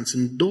interesant.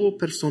 Sunt 2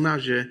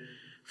 personaje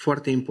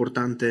foarte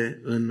importante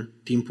în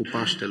timpul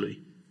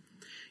Paștelui.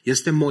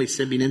 Este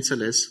Moise,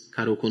 bineînțeles,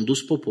 care a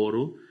condus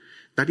poporul,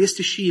 dar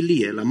este și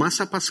Ilie. La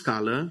masa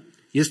pascală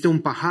este un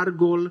pahar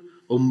gol,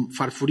 o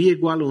farfurie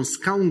goală, un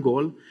scaun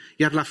gol,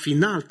 iar la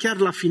final, chiar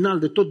la final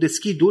de tot,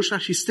 deschid ușa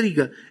și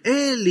strigă,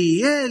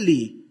 Eli,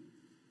 Eli,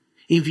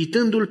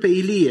 invitându-l pe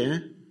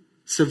Ilie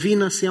să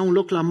vină să ia un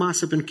loc la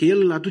masă, pentru că el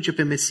îl aduce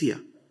pe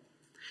Mesia.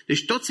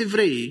 Deci toți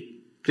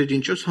evreii,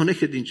 credincioși sau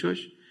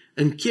necredincioși,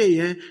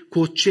 încheie cu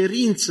o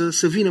cerință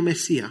să vină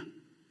Mesia.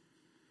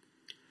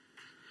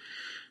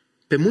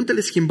 Pe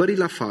muntele schimbării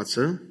la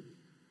față,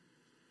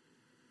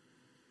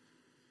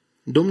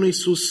 Domnul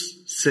Iisus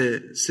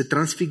se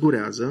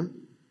transfigurează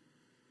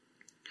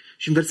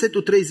și în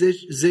versetul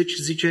 30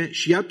 zice,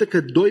 și iată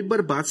că 2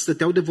 bărbați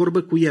stăteau de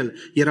vorbă cu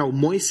el. Erau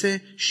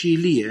Moise și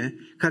Ilie,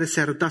 care se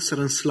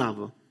arătaseră în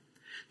slavă.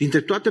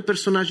 Dintre toate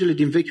personajele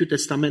din Vechiul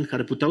Testament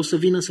care puteau să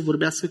vină să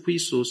vorbească cu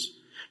Iisus,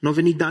 nu a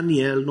venit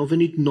Daniel, nu a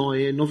venit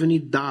Noe, nu a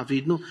venit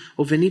David, nu,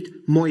 a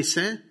venit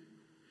Moise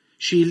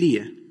și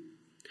Ilie.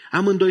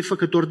 Amândoi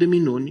făcători de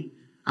minuni,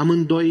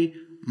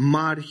 amândoi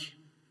mari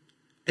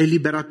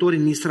eliberatori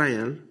în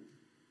Israel,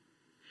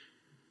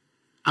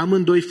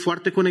 amândoi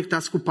foarte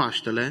conectați cu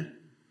Paștele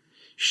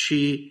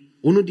și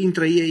unul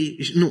dintre ei,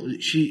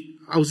 și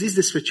au zis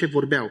despre ce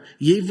vorbeau.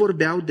 Ei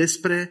vorbeau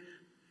despre,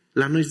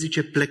 la noi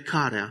zice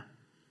plecarea,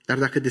 dar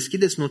dacă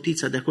deschideți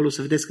notița de acolo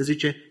să vedeți că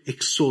zice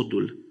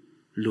exodul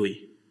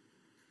lui,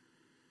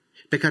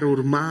 pe care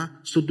urma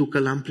să o ducă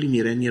la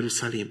împlinire în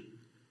Ierusalim.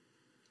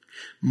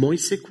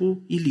 Moise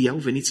cu Ilie au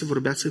venit să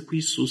vorbească cu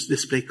Iisus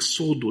despre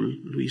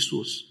exodul lui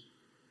Iisus.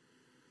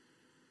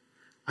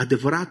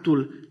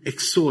 Adevăratul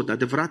exod,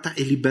 adevărata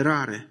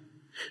eliberare,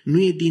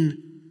 nu e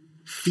din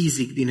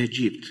fizic din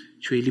Egipt,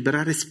 ci o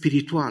eliberare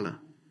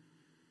spirituală.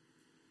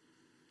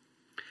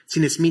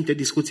 Țineți minte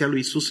discuția lui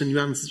Iisus în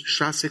Ioan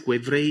 6 cu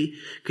evreii,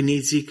 când ei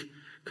zic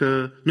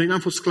că noi n-am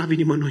fost sclavi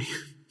nimănui.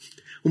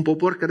 Un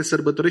popor care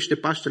sărbătorește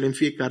Paștele în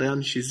fiecare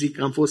an și zic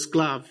că am fost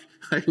sclavi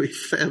ai lui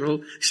Fero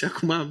și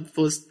acum am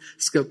fost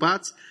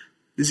scăpați.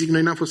 Zic,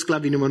 noi n-am fost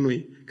sclavii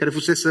nimănui, care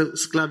fusese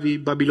sclavii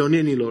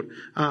babilonienilor,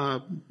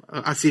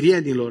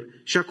 asirienilor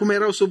și acum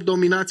erau sub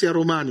dominația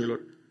romanilor,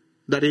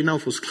 dar ei n-au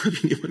fost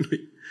sclavii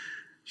nimănui.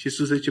 Și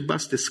Iisus zice,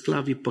 sunteți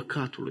sclavii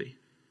păcatului.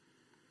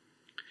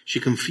 Și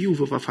când Fiul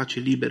vă va face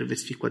liberi,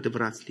 veți fi cu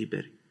adevărat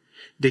liberi.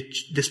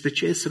 Deci, despre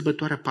ce e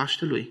sărbătoarea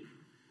Paștelui?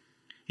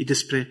 E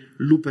despre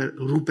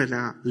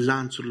ruperea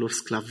lanțurilor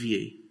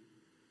sclaviei.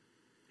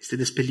 Este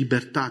despre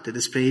libertate,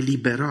 despre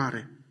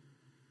eliberare.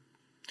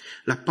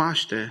 La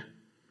Paște,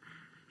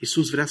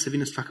 Iisus vrea să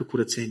vină să facă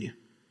curățenie.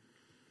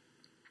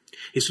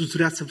 Iisus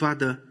vrea să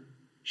vadă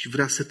și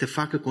vrea să te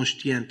facă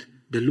conștient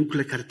de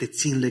lucrurile care te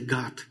țin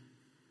legat.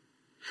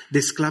 De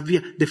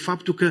sclavia, de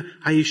faptul că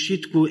ai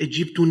ieșit cu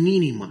Egiptul în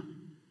inimă.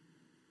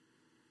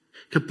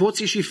 Că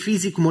poți ieși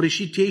fizic cum au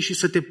ieșit ei și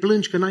să te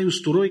plângi că n-ai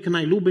usturoi, că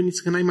n-ai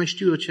lubeniți, că n-ai mai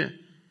știu eu ce.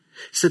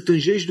 Să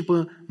tânjești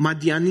după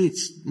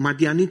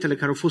madianitele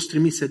care au fost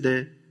trimise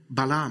de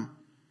Balaam.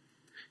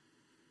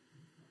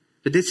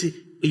 Vedeți,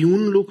 e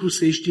un lucru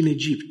să ieși din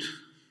Egipt.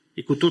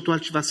 E cu totul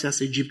altceva să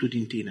iasă Egiptul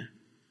din tine.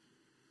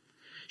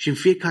 Și în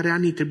fiecare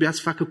an îi trebuia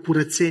să facă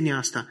curățenia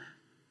asta.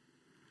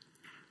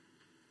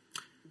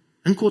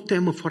 Încă o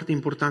temă foarte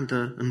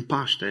importantă în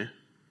Paște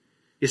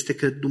este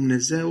că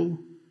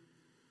Dumnezeu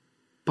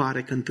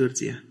pare că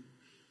întârzie.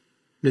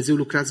 Dumnezeu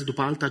lucrează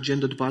după altă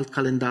agendă, după alt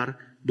calendar,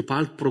 după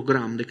alt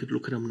program decât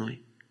lucrăm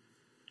noi.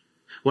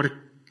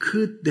 Oare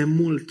cât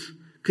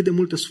de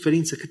multă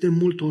suferință, cât de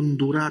mult o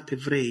îndurat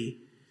evreii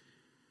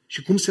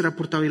și cum se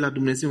raportau ei la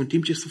Dumnezeu în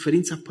timp ce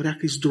suferința părea că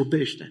îi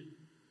zdrobește.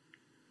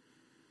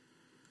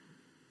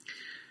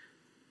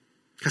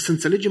 Ca să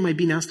înțelegem mai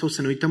bine asta, o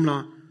să ne uităm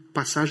la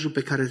pasajul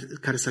pe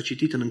care s-a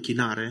citit în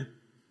închinare.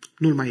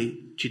 Nu-l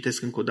mai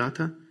citesc încă o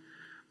dată.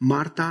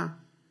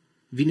 Marta,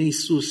 vine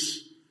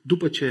Iisus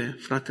după ce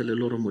fratele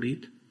lor a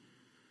murit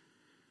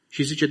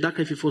și zice, dacă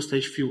ai fi fost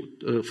aici,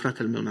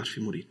 fratele meu n-ar fi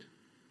murit.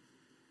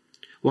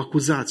 O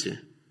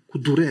acuzație, cu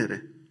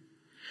durere.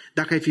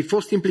 Dacă ai fi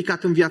fost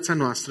implicat în viața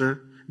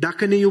noastră,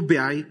 dacă ne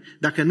iubeai,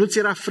 dacă nu ți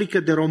era frică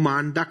de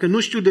roman, dacă nu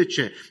știu de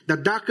ce, dar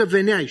dacă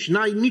veneai și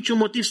n-ai niciun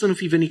motiv să nu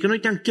fi venit, că noi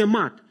te-am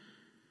chemat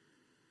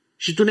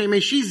Și tu ne-ai mai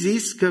și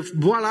zis că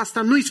boala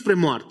asta nu-i spre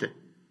moarte.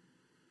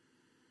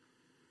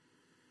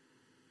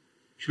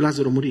 Și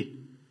Lazar a murit.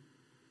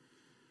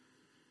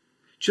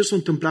 Ce s-a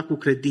întâmplat cu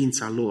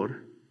credința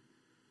lor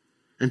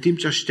în timp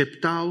ce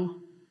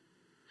așteptau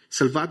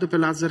să-l vadă pe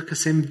Lazar că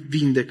se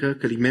învindecă,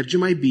 că îi merge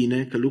mai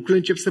bine, că lucrurile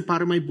încep să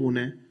pară mai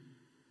bune?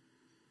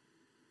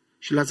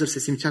 Și Lazar se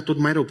simțea tot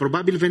mai rău.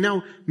 Probabil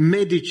veneau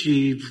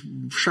medicii,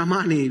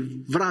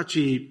 șamanii,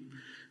 vracii,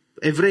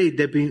 evrei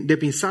de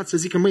prin sat să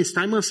zică, măi,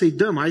 stai mă să-i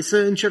dăm, hai să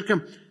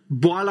încercăm.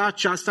 Boala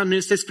aceasta nu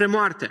este spre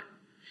moarte.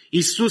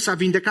 Iisus a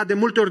vindecat de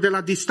multe ori de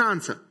la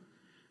distanță.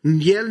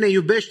 El ne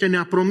iubește,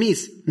 ne-a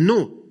promis.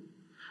 Nu.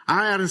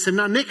 Aia ar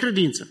însemna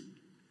necredință.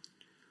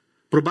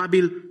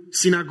 Probabil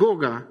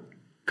sinagoga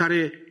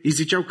care îi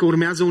ziceau că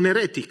urmează un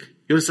eretic.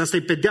 Asta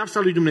e pedeapsa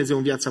lui Dumnezeu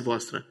în viața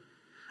voastră.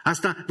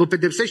 Asta vă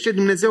pedepsește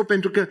Dumnezeu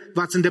pentru că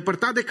v-ați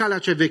îndepărtat de calea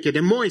cea veche, de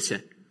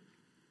Moise.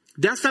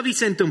 De asta vi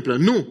se întâmplă.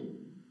 Nu.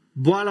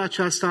 Boala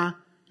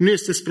aceasta nu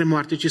este spre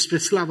moarte, ci spre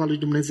slava lui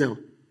Dumnezeu.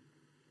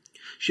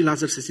 Și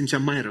Lazar se simțea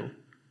mai rău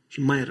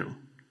și mai rău.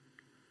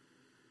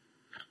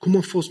 Cum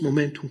a fost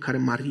momentul în care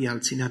Maria îl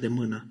ținea de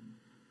mână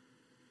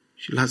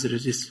și Lazar a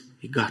zis,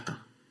 e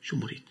gata, și a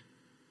murit.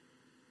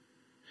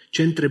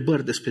 Ce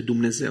întrebări despre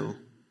Dumnezeu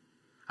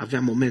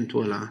avea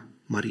momentul ăla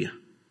Maria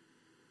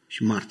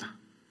și Marta?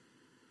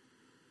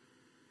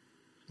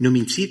 Ne-a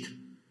mințit?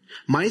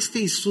 Mai este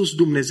Iisus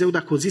Dumnezeu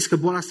dacă a zis că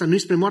boala asta nu-i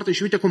spre moarte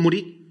și uite că a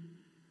murit?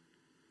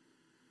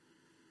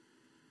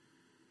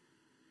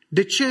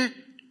 De ce?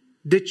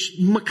 Deci,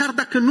 măcar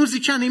dacă nu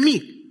zicea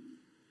nimic.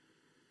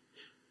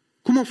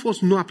 Cum a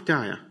fost noaptea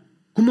aia?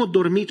 Cum a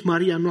dormit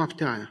Maria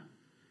noaptea aia?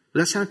 Vă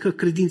dați seama că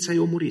credința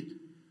i-a murit.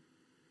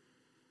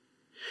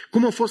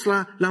 Cum a fost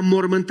la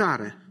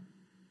mormântare?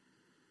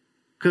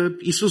 Că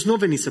Iisus nu a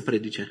venit să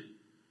predice.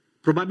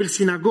 Probabil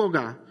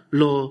sinagoga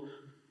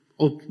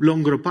l-a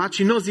îngropat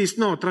și nu a zis,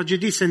 nu,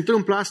 tragedii se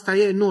întâmplă, asta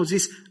e, nu a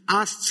zis,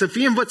 să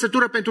fie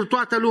învățătură pentru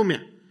toată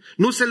lumea.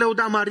 Nu se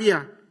lăuda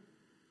Maria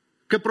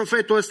că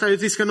profetul ăsta i-a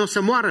zis că nu o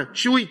să moară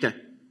și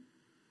uite,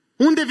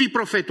 unde vii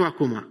profetul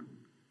acum?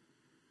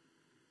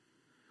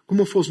 Cum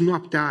a fost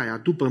noaptea aia,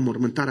 după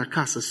mormântarea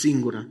acasă,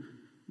 singură,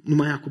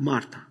 numai ea cu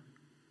Marta.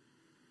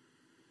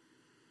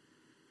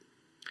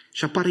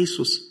 Și apare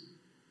Iisus.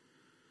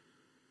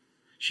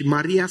 Și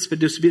Maria, spre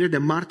deosebire de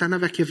Marta,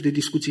 n-avea chef de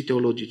discuții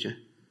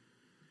teologice.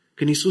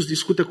 Când Iisus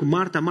discută cu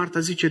Marta, Marta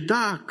zice,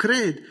 da,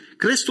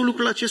 crezi tu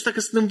lucrul acesta că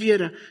sunt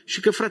învierea și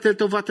că fratele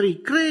tău va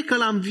trăi? Cred că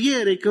la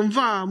înviere,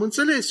 cândva, am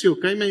înțeles eu,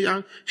 că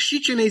și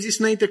ce ne-ai zis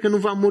înainte că nu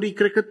va muri,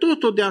 cred că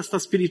tot de asta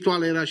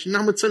spirituală era și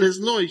n-am înțeles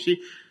noi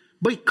și,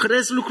 băi,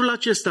 crezi lucrul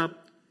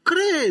acesta?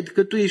 Cred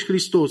că tu ești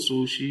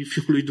Hristosul și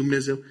Fiul lui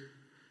Dumnezeu.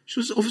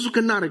 Și au văzut că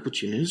n-are cu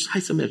cine. Zis,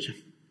 hai să mergem.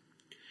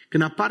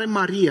 Când apare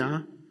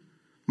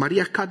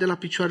Maria cade la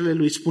picioarele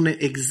lui, spune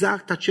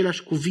exact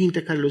aceleași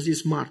cuvinte care le-a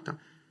zis Marta.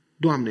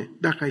 Doamne,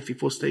 dacă ai fi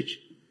fost aici,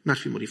 n-ar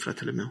fi murit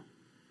fratele meu.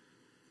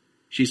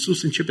 Și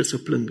Iisus începe să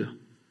plângă.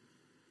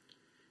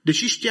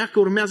 Deși știa că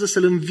urmează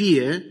să-l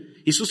învie,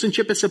 Iisus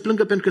începe să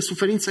plângă pentru că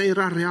suferința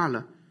era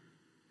reală.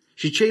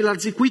 Și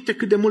ceilalți zic, uite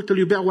cât de mult îl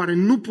iubea, oare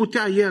nu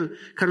putea el,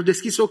 care a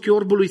deschis ochii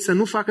orbului, să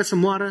nu facă să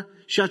moară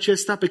și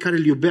acesta pe care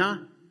îl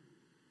iubea?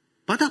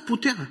 Ba da,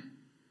 putea.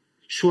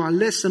 Și o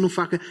ales să nu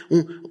facă.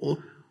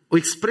 O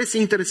expresie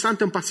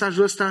interesantă în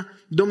pasajul ăsta,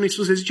 Domnul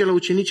Iisus le zice la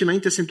ucenici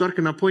înainte să se întoarcă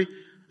înapoi,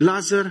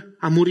 Lazar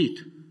a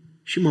murit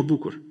și mă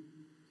bucur.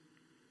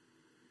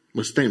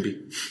 Mă stembi.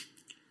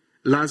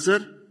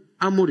 Lazar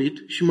a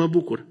murit și mă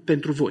bucur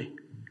pentru voi.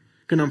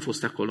 Când am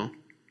fost acolo,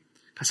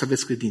 ca să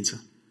aveți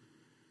credință.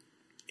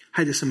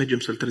 Haideți să mergem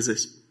să-l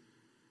trezesc.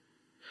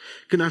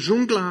 Când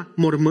ajung la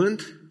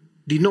mormânt,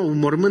 din nou, un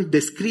mormânt,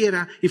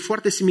 descrierea e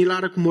foarte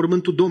similară cu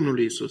mormântul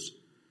Domnului Iisus.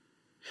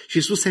 Și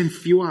Iisus se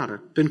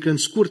înfioară, pentru că în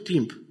scurt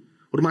timp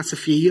urma să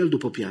fie El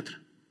după piatră.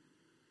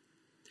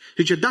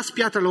 Zice, dați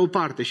piatra la o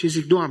parte și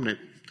zic, Doamne,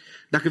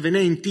 dacă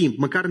veneai în timp,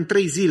 măcar în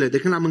 3 zile de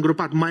când l-am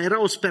îngropat, mai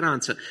era o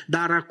speranță,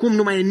 dar acum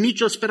nu mai e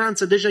nicio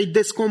speranță, deja e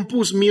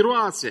descompus,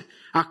 miroase.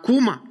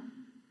 Acum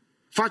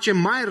face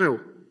mai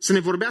rău să ne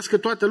vorbească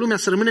toată lumea,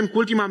 să rămânem cu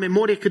ultima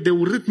memorie cât de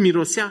urât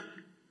mirosea.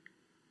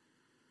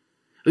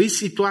 Îi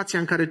situația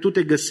în care tu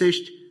te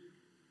găsești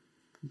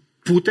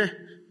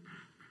pute?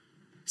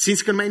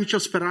 Simți că nu mai ai nicio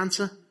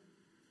speranță?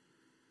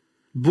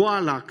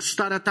 Boala,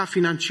 starea ta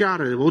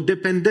financiară, o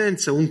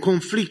dependență, un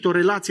conflict, o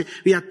relație,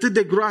 e atât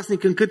de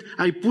groaznic încât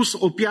ai pus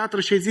o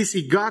piatră și ai zis,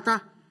 e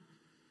gata?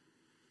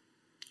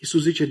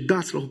 Iisus zice,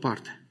 dați la o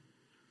parte.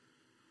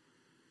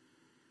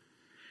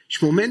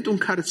 Și în momentul în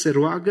care se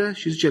roagă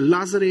și zice,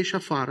 Lazar ieși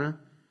afară,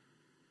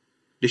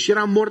 deși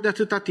era mort de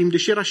atâta timp,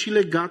 deși era și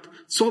legat,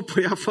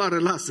 țopă afară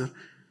Lazar.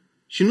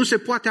 Și nu se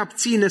poate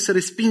abține să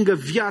respingă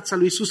viața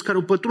lui Iisus care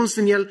a pătruns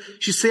în el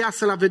și să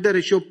iasă la vedere.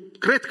 Și eu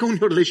cred că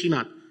uneori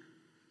leșinat.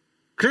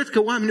 Cred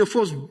că oamenii au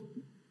fost...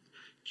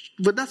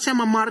 Vă dați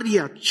seama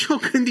Maria,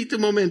 ce-au gândit în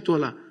momentul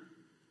ăla?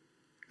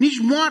 Nici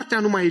moartea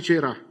nu mai e ce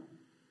era.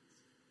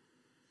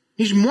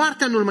 Nici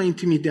moartea nu-l mai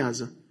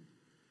intimidează.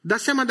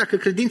 Dați seama dacă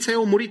credința ei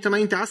a murit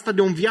înainte, asta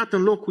de o înviat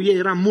în locul ei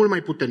era mult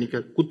mai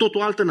puternică, cu tot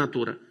o altă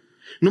natură.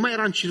 Nu mai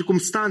era în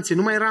circumstanțe,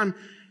 nu mai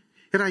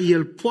era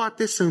el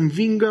poate să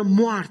învingă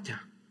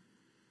moartea.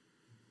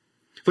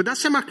 Vă dați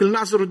seama când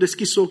Lazar a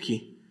deschis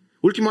ochii,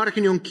 ultima oară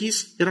când i-a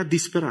închis, era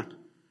disperat.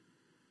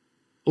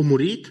 A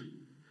murit,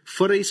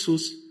 fără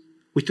Iisus,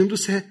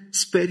 uitându-se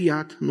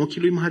speriat în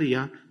ochii lui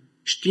Maria,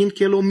 știind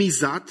că el a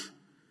mizat,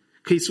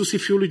 că Iisus e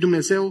Fiul lui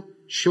Dumnezeu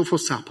și a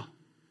fost apă.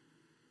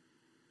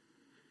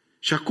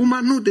 Și acum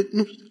nu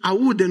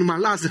aude numai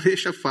Lazar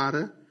ieși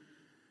afară,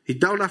 îi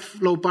dau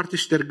la o parte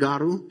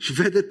ștergarul și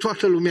vede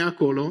toată lumea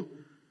acolo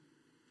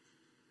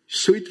și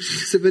se uită și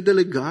se vede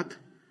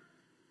legat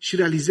și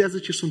realizează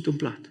ce s-a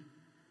întâmplat.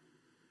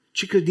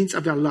 Ce credință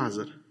avea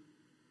Lazar?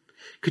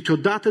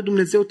 Câteodată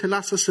Dumnezeu te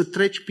lasă să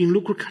treci prin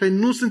lucruri care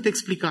nu sunt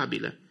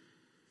explicabile,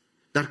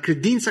 dar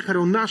credința care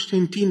o naște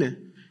în tine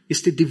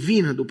este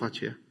divină după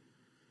aceea.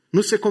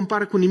 Nu se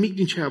compară cu nimic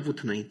din ce ai avut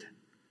înainte.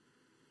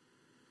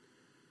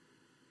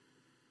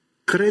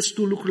 Crezi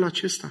tu lucrul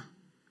acesta?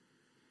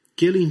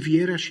 Că El e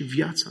învierea și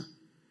viața?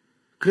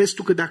 Crezi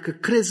tu că dacă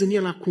crezi în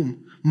El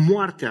acum,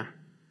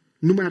 moartea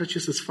nu mai are ce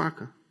să-ți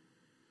facă?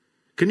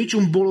 Că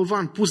niciun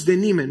bolovan pus de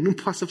nimeni nu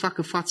poate să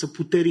facă față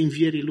puterii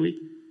învierii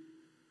Lui?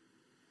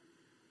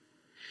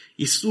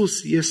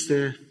 Iisus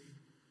este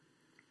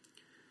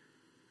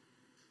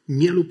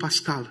mielul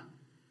pascal,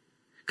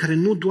 care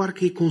nu doar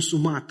că e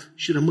consumat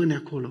și rămâne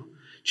acolo,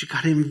 ci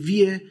care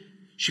învie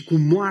și cu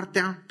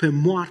moartea pe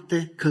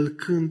moarte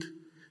călcând,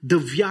 dă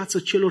viață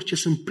celor ce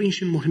sunt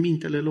prinși în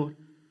mormintele lor.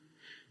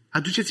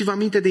 Aduceți-vă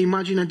aminte de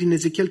imaginea din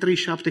Ezechiel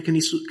 37,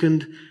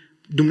 când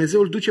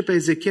Dumnezeu îl duce pe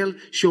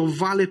Ezechiel și o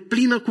vale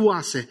plină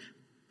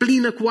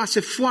cu oase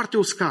foarte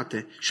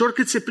uscate. Și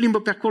oricât se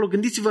plimbă pe acolo,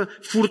 gândiți-vă,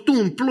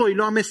 furtuni, ploi,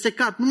 l-au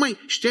amestecat. Nu mai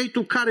știai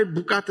tu care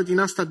bucată din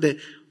asta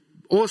de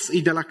os e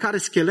de la care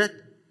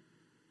schelet?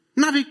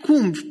 N-avei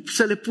cum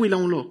să le pui la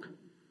un loc.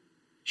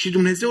 Și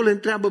Dumnezeu le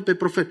întreabă pe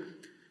profet,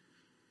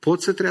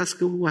 pot să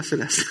trăiască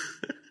oasele astea?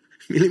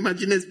 Mi-l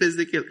imaginez pe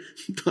Ezechiel.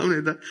 Doamne,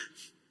 dar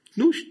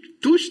nu știu,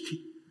 tu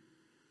știi.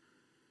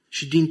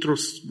 Și dintr-o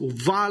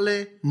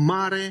vale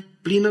mare,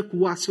 plină cu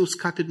oase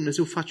uscate,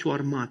 Dumnezeu face o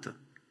armată.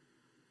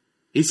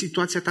 E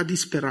situația ta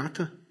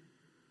disperată?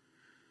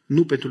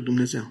 Nu pentru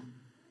Dumnezeu.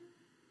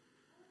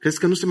 Crezi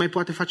că nu se mai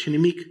poate face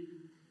nimic?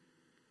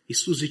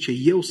 Iisus zice,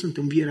 eu sunt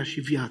învierea și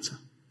viața.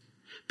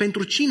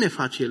 Pentru cine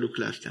face El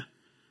lucrurile astea?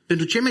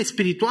 Pentru cei mai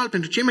spirituali,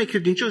 pentru cei mai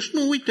credincioși?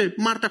 Nu, uite,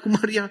 Marta cu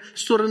Maria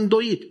s-au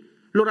îndoit,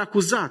 l-au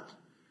acuzat,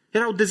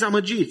 erau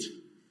dezamăgiți.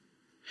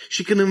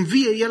 Și când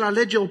învie, El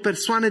alege o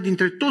persoană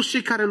dintre toți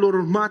cei care l-au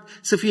urmat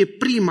să fie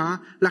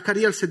prima la care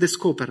El se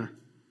descoperă.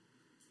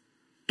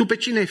 Tu pe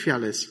cine ai fi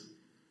ales?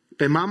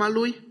 Pe mama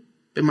Lui?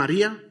 Pe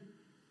Maria?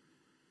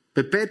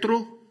 Pe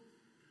Petru,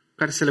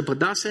 care se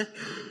lepădase?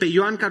 Pe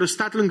Ioan, care a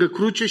stat lângă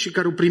cruce și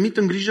care a primit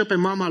în grijă pe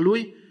mama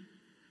Lui?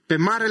 Pe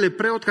marele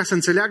preot, ca să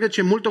înțeleagă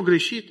ce mult o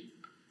greșit?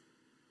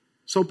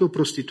 Sau pe o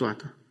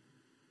prostituată,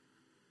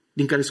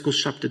 din care scos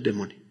 7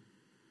 demoni?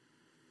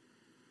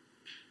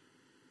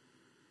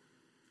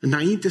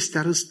 Înainte să te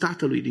arăți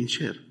Tatălui din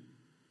cer.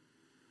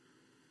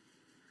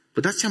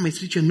 Vă dați seama, îi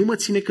zice, nu mă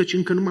ține căci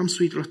încă nu m-am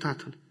suit la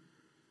Tatăl.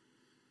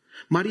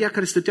 Maria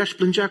care stătea și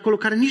plângea acolo,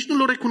 care nici nu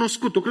l-a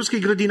recunoscut, o crezi că e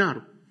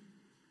grădinarul.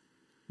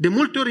 De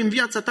multe ori în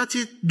viața ta,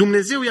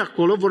 Dumnezeu e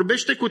acolo,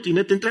 vorbește cu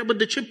tine, te întreabă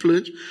de ce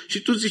plângi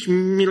și tu zici,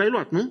 mi l-ai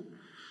luat, nu?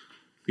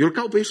 Eu îl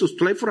caut pe Iisus,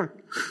 tu l-ai furat.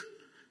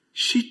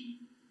 Și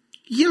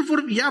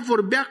ea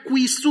vorbea cu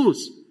Iisus.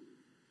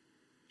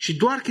 Și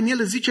doar când El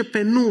îi zice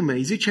pe nume,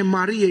 îi zice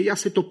Marie, ea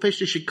se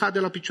topește și cade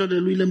la picioarele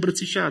Lui, le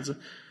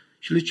îmbrățișează.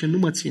 Și le zice, nu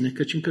mă ține,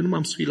 căci încă nu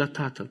m-am suit la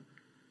Tatăl.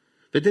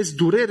 Vedeți,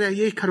 durerea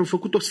ei care au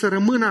făcut-o să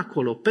rămână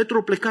acolo. Petru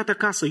a plecat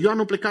acasă, Ioan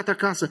a plecat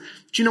acasă,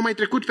 cine a mai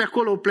trecut pe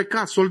acolo a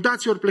plecat,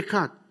 soldații au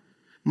plecat.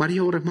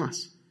 Maria a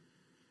rămas.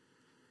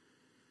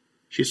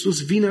 Și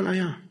Iisus vine la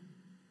ea.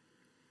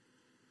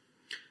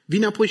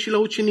 Vine apoi și la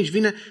ucenici,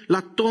 vine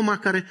la Toma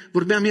care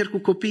vorbea ieri cu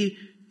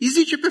copiii, îi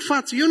zice pe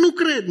față, eu nu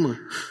cred, mă.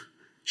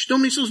 Și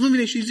Domnul Iisus nu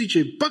vine și îi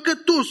zice,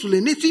 păcătosule,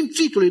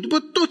 nesimțitule, după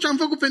tot ce am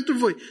făcut pentru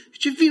voi.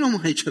 Zice, vină mă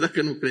aici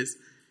dacă nu crezi.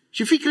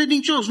 Și fii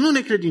credincios, nu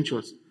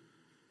necredincios.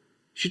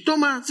 Și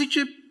Toma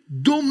zice,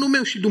 Domnul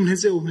meu și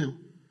Dumnezeul meu.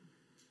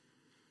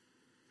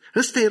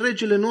 Ăsta e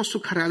regele nostru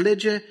care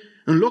alege,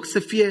 în loc să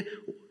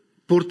fie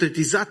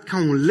portretizat ca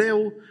un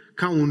leu,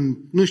 ca un,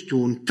 nu știu,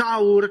 un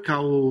taur, ca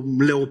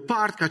un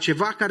leopard, ca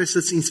ceva care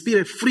să-ți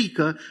inspire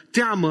frică,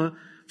 teamă,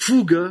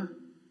 fugă,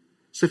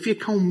 să fie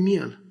ca un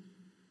miel.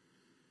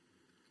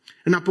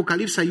 În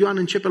Apocalipsa, Ioan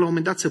începe la un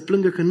moment dat să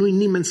plângă că nu-i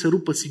nimeni să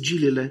rupă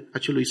sigiliile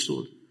acelui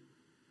sol.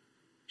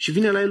 Și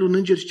vine la el un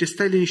înger și zice,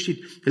 stai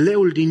liniștit,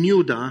 leul din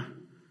Iuda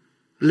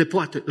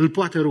îl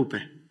poate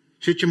rupe.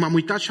 Și zice, m-am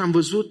uitat și am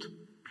văzut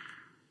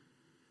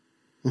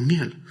un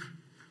miel.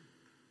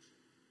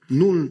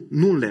 Nu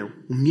un leu,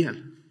 un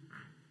miel.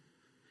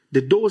 De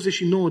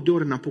 29 de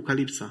ori în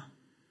Apocalipsa.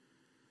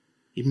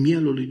 E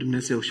mielul lui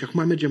Dumnezeu. Și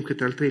acum mergem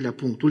către al 3-lea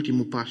punct,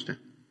 ultimul Paște.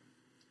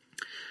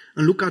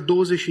 În Luca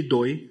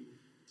 22,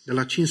 de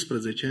la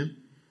 15,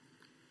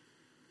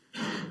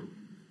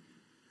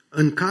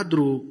 în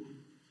cadrul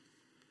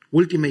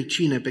ultimei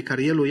cine pe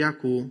care el o ia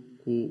cu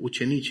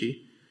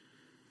ucenicii,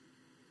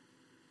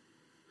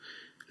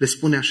 le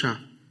spune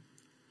așa,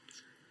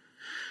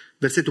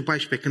 versetul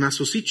 14, când a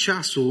sosit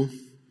ceasul,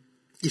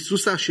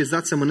 Iisus a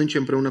așezat să mănânce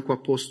împreună cu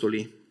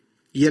apostolii.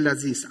 El a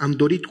zis, am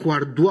dorit cu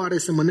ardoare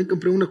să mănânc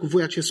împreună cu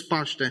voi acest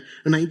Paște,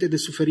 înainte de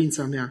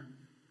suferința mea.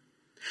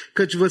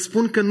 Căci vă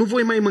spun că nu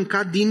voi mai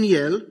mânca din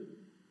el,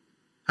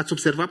 ați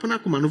observat până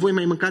acum, nu voi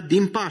mai mânca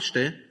din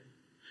Paște,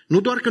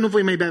 nu doar că nu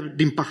voi mai bea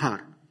din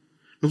pahar,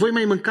 nu voi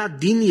mai mânca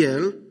din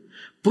el,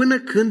 până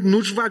când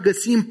nu-și va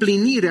găsi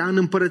împlinirea în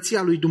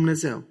împărăția lui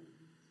Dumnezeu.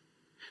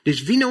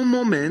 Deci vine un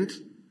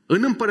moment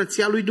în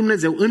împărăția lui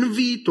Dumnezeu, în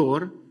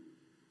viitor,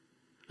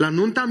 la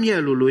nunta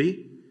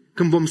mielului,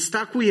 când vom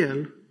sta cu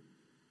el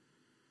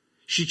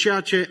și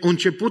ceea ce a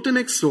început în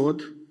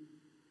Exod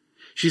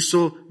și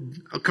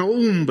ca o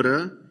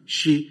umbră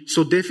și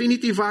s-a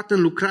definitivat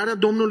în lucrarea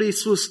Domnului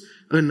Iisus,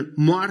 în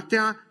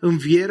moartea,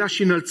 învierea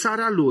și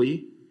înălțarea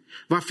Lui,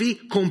 va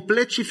fi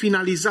complet și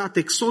finalizat.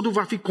 Exodul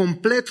va fi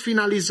complet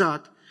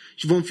finalizat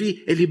și vom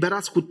fi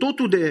eliberați cu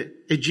totul de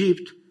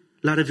Egipt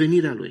la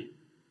revenirea Lui.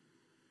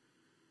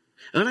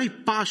 Ăla-i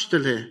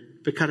Paștele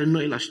pe care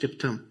noi îl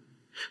așteptăm.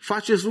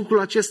 Faceți lucrul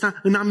acesta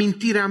în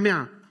amintirea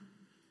mea,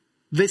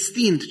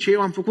 vestind ce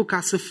eu am făcut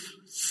ca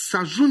să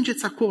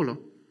ajungeți acolo.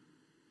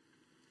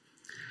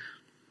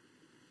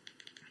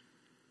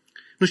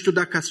 Nu știu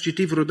dacă ați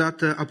citit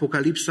vreodată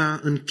Apocalipsa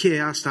în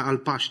cheia asta al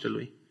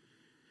Paștelui,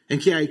 în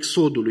cheia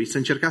Exodului, să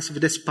încercați să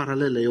vedeți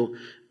paralele.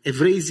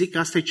 Evreii zic că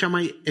asta e cea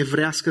mai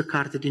evrească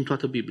carte din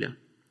toată Biblia.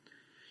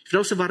 Și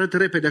vreau să vă arăt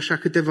repede așa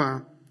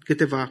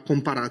câteva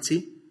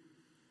comparații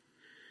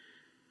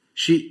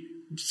și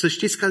să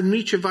știți că nu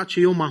e ceva ce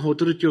eu m-am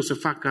hotărât eu să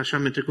fac, că așa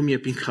mi-a trecut mie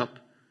prin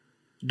cap.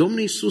 Domnul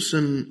Iisus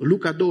în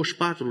Luca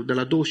 24, de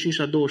la 25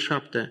 la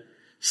 27,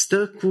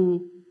 stă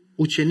cu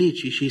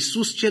ucenicii și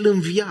Iisus cel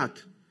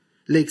înviat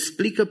le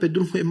explică pe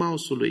drumul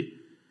Emausului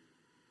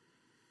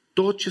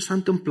tot ce s-a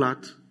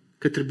întâmplat,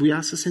 că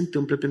trebuia să se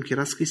întâmple pentru că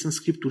era scris în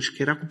Scripturi și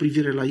că era cu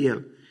privire la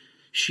El.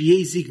 Și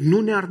ei zic,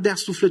 nu ne ardea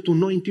sufletul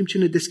noi în timp ce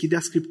ne deschidea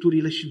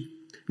Scripturile și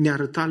ne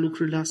arăta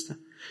lucrurile astea.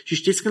 Și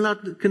știți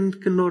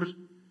când l-au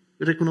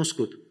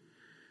recunoscut?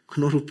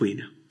 Când au rupt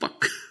pâinea.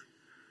 Pac!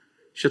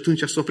 Și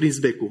atunci s-a prins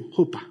becul.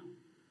 Hopa!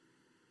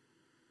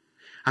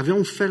 Avea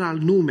un fel al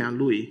numea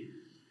lui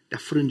de a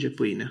frânge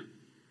pâinea.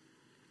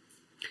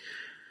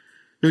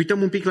 Ne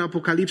uităm un pic la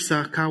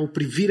Apocalipsa ca o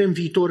privire în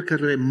viitor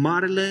către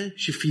marele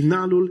și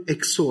finalul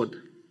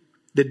Exod.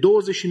 De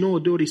 29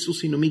 de ori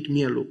Iisus e numit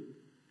mielul.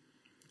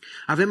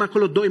 Avem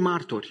acolo doi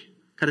martori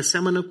care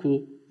seamănă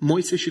cu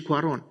Moise și cu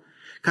Aron,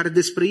 care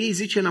despre ei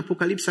zice în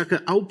Apocalipsa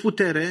că au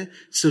putere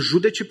să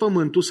judece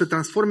pământul, să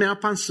transforme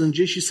apa în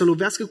sânge și să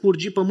lovească cu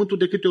urgii pământul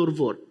de câte ori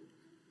vor.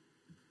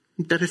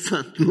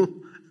 Interesant,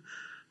 nu?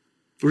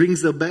 Rings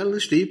the bell,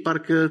 știi?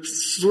 Parcă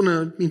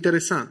sună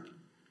interesant.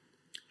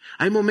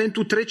 Ai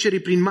momentul trecerii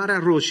prin Marea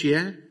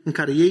Roșie, în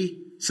care ei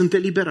sunt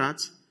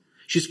eliberați,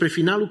 și spre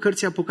finalul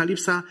cărții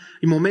Apocalipsa,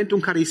 e momentul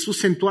în care Iisus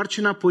se întoarce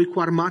înapoi cu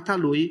armata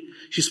lui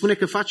și spune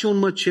că face un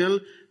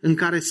măcel în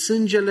care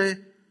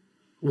sângele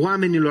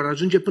oamenilor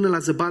ajunge până la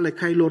zăbalele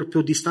cailor pe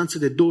o distanță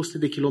de 200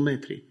 de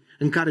kilometri,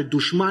 în care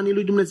dușmanii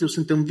lui Dumnezeu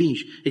sunt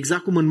învinși,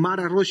 exact cum în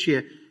Marea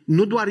Roșie,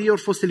 nu doar ei au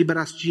fost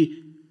eliberați, ci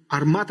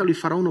armata lui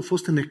Faraon a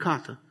fost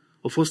înnecată,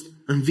 a fost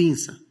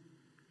învinsă.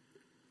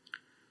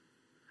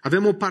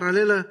 Avem o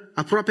paralelă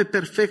aproape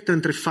perfectă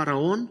între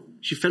Faraon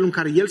și felul în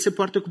care el se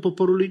poartă cu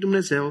poporul lui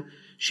Dumnezeu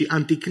și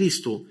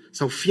Anticristul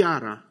sau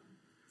fiara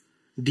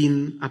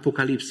din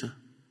Apocalipsă.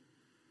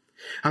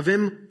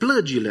 Avem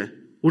plăgile,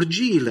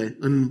 urgiile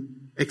în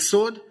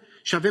Exod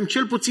și avem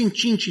cel puțin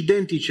 5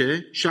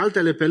 identice și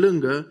altele pe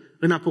lângă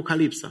în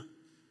Apocalipsa.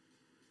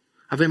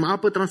 Avem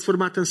apă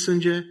transformată în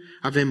sânge,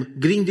 avem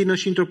grindină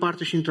și într-o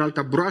parte și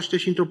într-alta, broaște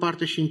și într-o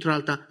parte și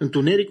într-alta,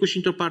 întunericul și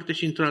într-o parte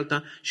și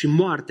într-alta și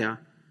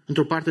moartea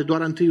într-o parte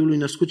doar a întâiului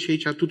născut și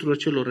aici a tuturor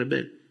celor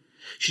rebeli.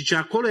 Și ce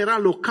acolo era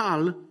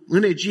local,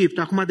 în Egipt,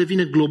 acum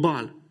devine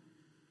global.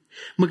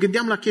 Mă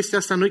gândeam la chestia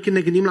asta, noi când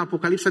ne gândim la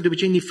Apocalipsa, de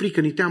obicei ni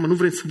frică, ni teamă, nu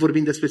vrem să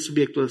vorbim despre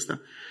subiectul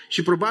ăsta.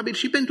 Și probabil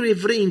și pentru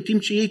evrei, în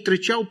timp ce ei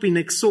treceau prin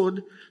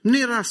Exod, nu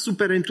era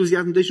super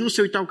entuziasm, deci nu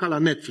se uitau ca la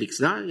Netflix,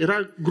 da?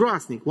 Era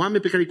groaznic,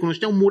 oameni pe care îi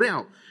cunoșteau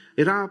mureau,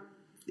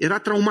 era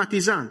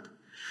traumatizant.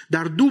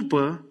 Dar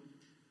după,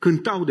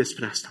 cântau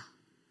despre asta.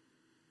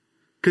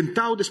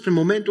 Cântau despre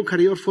momentul în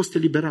care ei au fost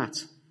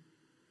eliberați.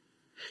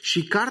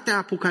 Și cartea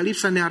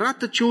Apocalipsa ne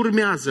arată ce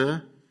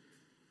urmează,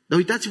 dar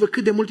uitați-vă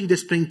cât de mult e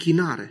despre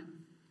închinare.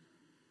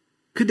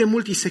 Cât de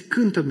mult îi se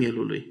cântă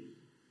mielului.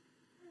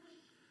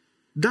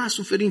 Da,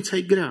 suferința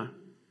e grea.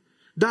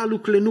 Da,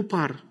 lucrurile nu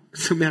par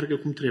să meargă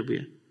cum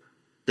trebuie.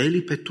 Dar el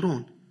e pe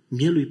tron.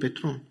 Mielul e pe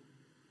tron.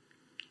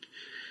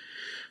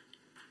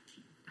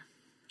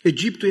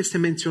 Egiptul este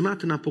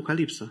menționat în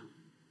Apocalipsă.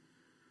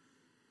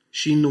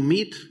 Și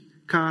numit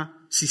ca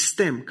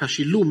sistem, ca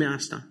și lumea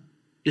asta.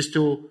 Este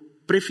o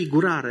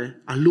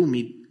prefigurare a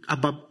lumii,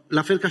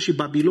 la fel ca și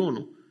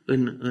Babilonul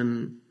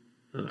în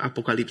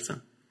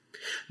Apocalipsa.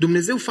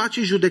 Dumnezeu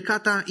face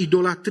judecata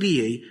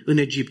idolatriei în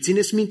Egipt.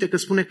 Țineți minte că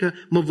spune că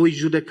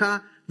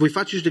voi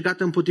face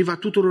judecată împotriva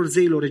tuturor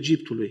zeilor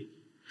Egiptului.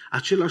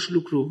 Același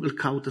lucru îl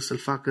caută să-l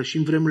facă și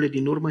în vremurile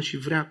din urmă și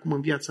vrea acum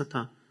în viața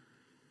ta.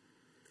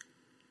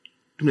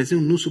 Dumnezeu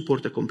nu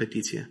suportă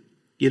competiție.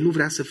 El nu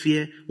vrea să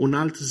fie un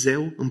alt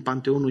zeu în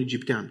panteonul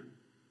egiptean.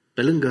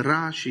 Pe lângă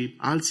Ra și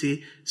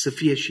alții să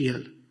fie și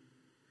El.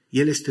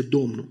 El este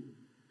Domnul.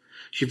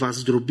 Și va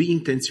zdrobi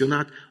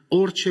intenționat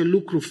orice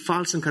lucru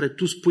fals în care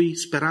tu spui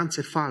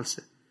speranțe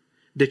false.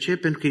 De ce?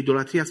 Pentru că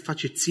idolatria îți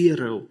face ție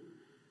rău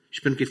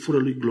și pentru că îi fură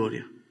lui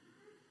gloria.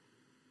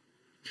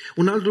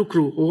 Un alt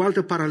lucru, o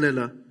altă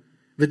paralelă.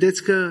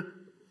 Vedeți că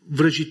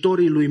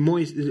vrăjitorii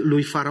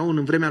lui Faraon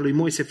în vremea lui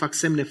Moise fac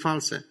semne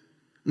false.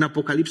 În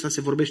Apocalipsa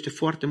se vorbește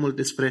foarte mult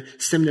despre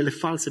semnele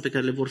false pe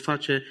care le vor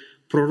face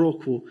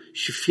prorocul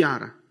și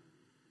fiara.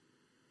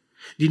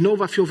 Din nou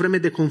va fi o vreme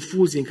de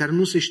confuzie în care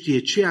nu se știe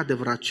ce e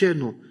adevărat, ce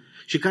nu.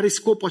 Și care e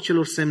scopul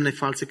acelor semne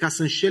false? Ca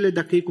să înșele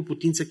dacă e cu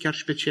putință chiar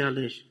și pe cei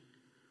aleși.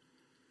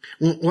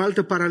 O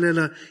altă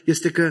paralelă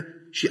este că,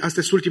 și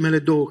astea sunt ultimele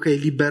două, că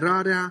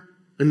eliberarea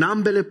în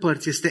ambele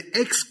părți este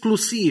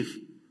exclusiv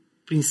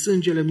prin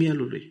sângele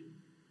mielului.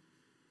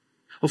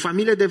 O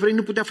familie de evrei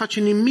nu putea face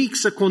nimic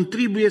să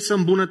contribuie să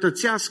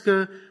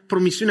îmbunătățească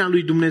promisiunea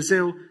lui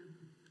Dumnezeu.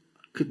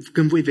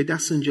 Când voi vedea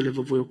sângele,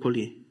 vă voi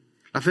ocoli.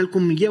 La fel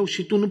cum eu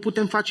și tu nu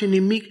putem face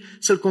nimic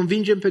să-L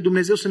convingem pe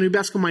Dumnezeu să ne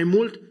iubească mai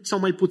mult sau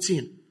mai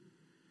puțin.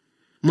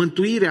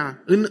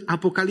 Mântuirea în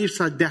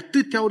Apocalipsa de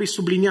atâtea ori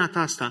subliniat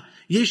asta.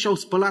 Ei și-au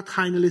spălat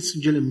hainele în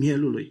sângele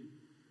mielului.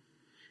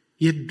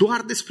 E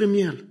doar despre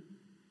miel.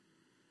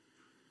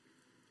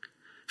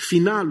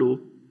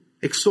 Finalul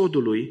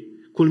Exodului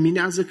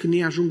culminează când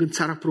ei ajung în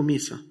țara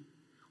promisă,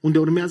 unde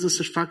urmează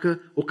să-și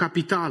facă o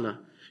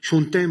capitală și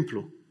un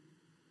templu.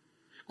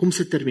 Cum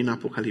se termină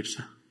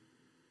Apocalipsa?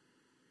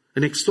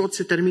 În Exod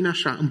se termină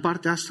așa. În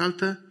partea asta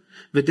altă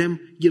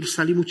vedem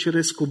Ierusalimul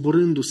ceresc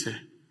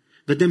coborându-se.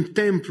 Vedem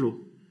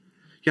templu.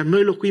 Iar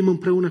noi locuim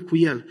împreună cu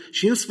El.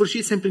 Și în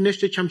sfârșit se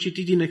împlinește ce am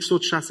citit din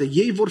Exod 6.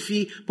 Ei vor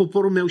fi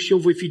poporul meu și eu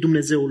voi fi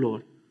Dumnezeul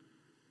lor.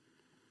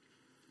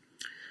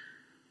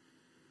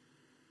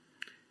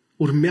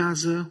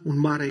 Urmează un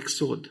mare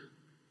exod.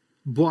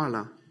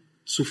 Boala,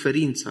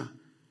 suferința,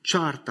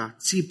 cearta,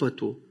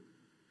 țipătul.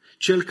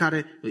 Cel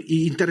care, e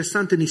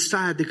interesant în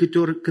Isaia, de câte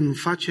ori când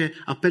face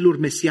apeluri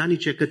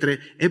mesianice către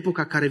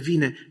epoca care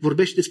vine,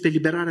 vorbește despre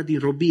liberarea din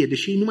robie,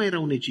 deși ei nu mai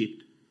erau în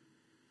Egipt.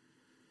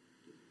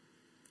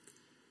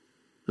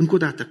 Încă o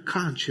dată,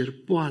 cancer,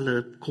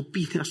 boală,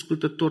 copii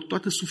neascultători,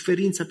 toată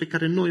suferința pe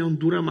care noi o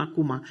îndurăm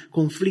acum,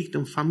 conflict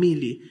în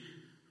familii,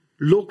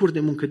 locuri de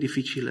muncă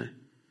dificile,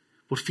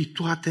 vor fi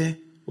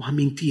toate o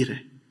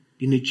amintire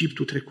din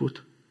Egiptul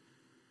trecut.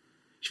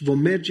 Și vom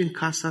merge în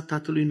casa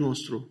Tatălui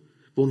nostru,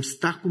 vom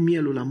sta cu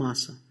mielul la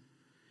masă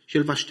și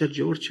El va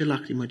șterge orice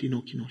lacrimă din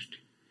ochii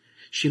noștri.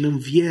 Și în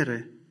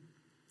înviere,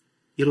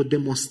 El a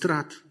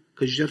demonstrat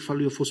că jertfa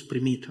Lui a fost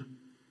primită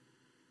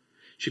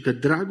și că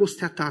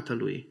dragostea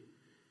Tatălui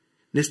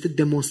ne este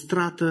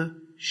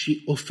demonstrată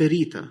și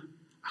oferită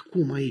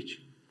acum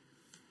aici.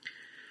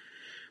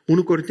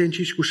 1 Corinteni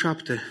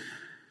 5:7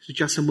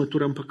 zicea să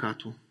măturăm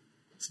păcatul,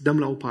 să dăm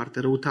la o parte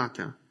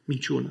răutatea,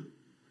 minciună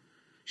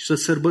și să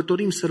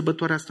sărbătorim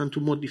sărbătoarea asta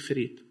într-un mod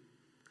diferit,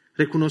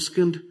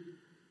 recunoscând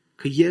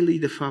că El e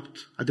de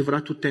fapt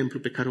adevăratul templu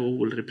pe care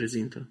oul îl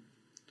reprezintă,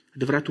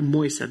 adevăratul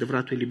Moise,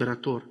 adevăratul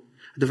eliberator,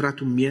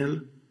 adevăratul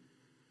miel.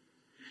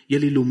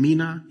 El e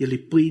lumina, El e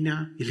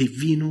pâinea, El e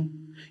vinul,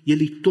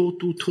 El e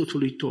totul,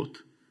 totului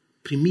tot.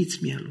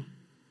 Primiți mielul.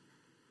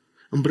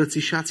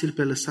 Îmbrățișați-L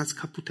pe lăsați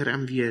ca puterea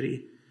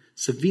învierii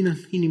să vină în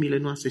inimile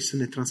noastre și să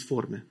ne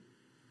transforme.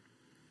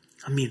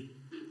 Amin.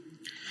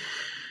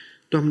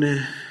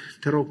 Doamne,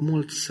 te rog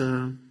mult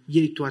să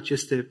iei Tu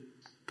aceste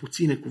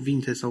puține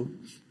cuvinte sau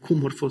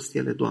cum au fost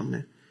ele,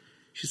 Doamne,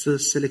 și să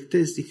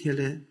selectezi din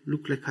ele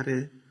lucrurile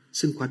care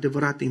sunt cu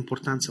adevărat de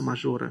importanță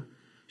majoră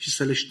și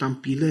să le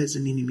ștampilezi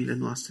în inimile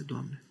noastre,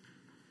 Doamne.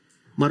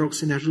 Mă rog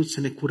să ne ajut să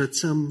ne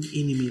curățăm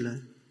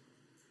inimile,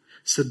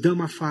 să dăm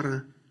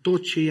afară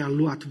tot ce i-a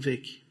luat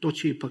vechi, tot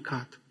ce e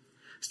păcat,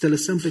 să te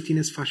lăsăm pe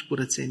Tine să faci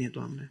curățenie,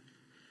 Doamne.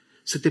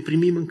 Să te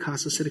primim în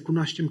casă, să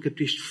recunoaștem că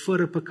Tu ești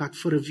fără păcat,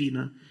 fără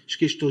vină și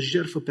că ești o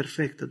jertfă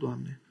perfectă,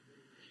 Doamne.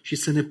 Și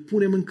să ne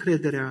punem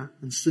încrederea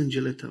în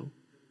sângele Tău.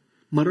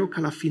 Mă rog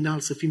ca la final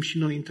să fim și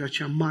noi între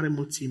acea mare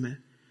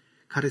mulțime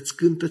care îți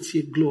cântă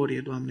Ție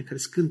glorie, Doamne, care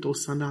îți cântă o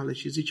sanală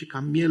și zice ca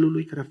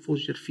mielului care a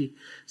fost jertfit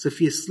să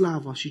fie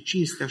slava și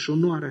cinstea și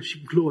onoarea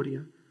și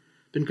gloria,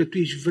 pentru că Tu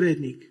ești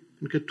vrednic,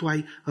 pentru că Tu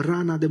ai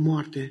rana de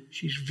moarte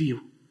și ești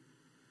viu.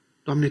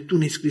 Doamne, Tu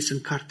ne-ai scris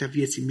în cartea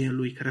vieții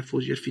mielului care a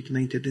fost jertfit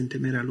înainte de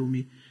întemeierea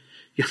lumii,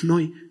 iar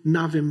noi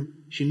n-avem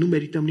și nu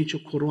merităm nicio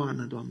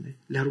coroană, Doamne.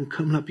 Le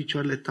aruncăm la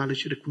picioarele Tale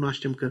și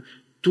recunoaștem că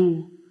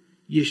Tu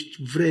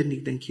ești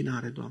vrednic de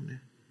închinare,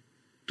 Doamne.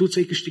 Tu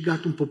ți-ai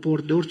câștigat un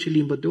popor de orice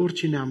limbă, de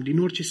orice neam, din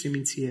orice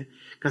seminție,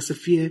 ca să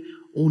fie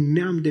un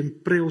neam de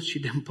preoți și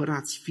de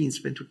împărați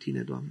sfinți pentru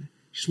Tine, Doamne.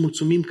 Și îți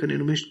mulțumim că ne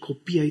numești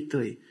copii ai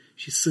Tăi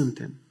și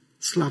suntem.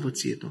 Slavă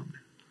ție,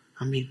 Doamne!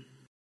 Amin.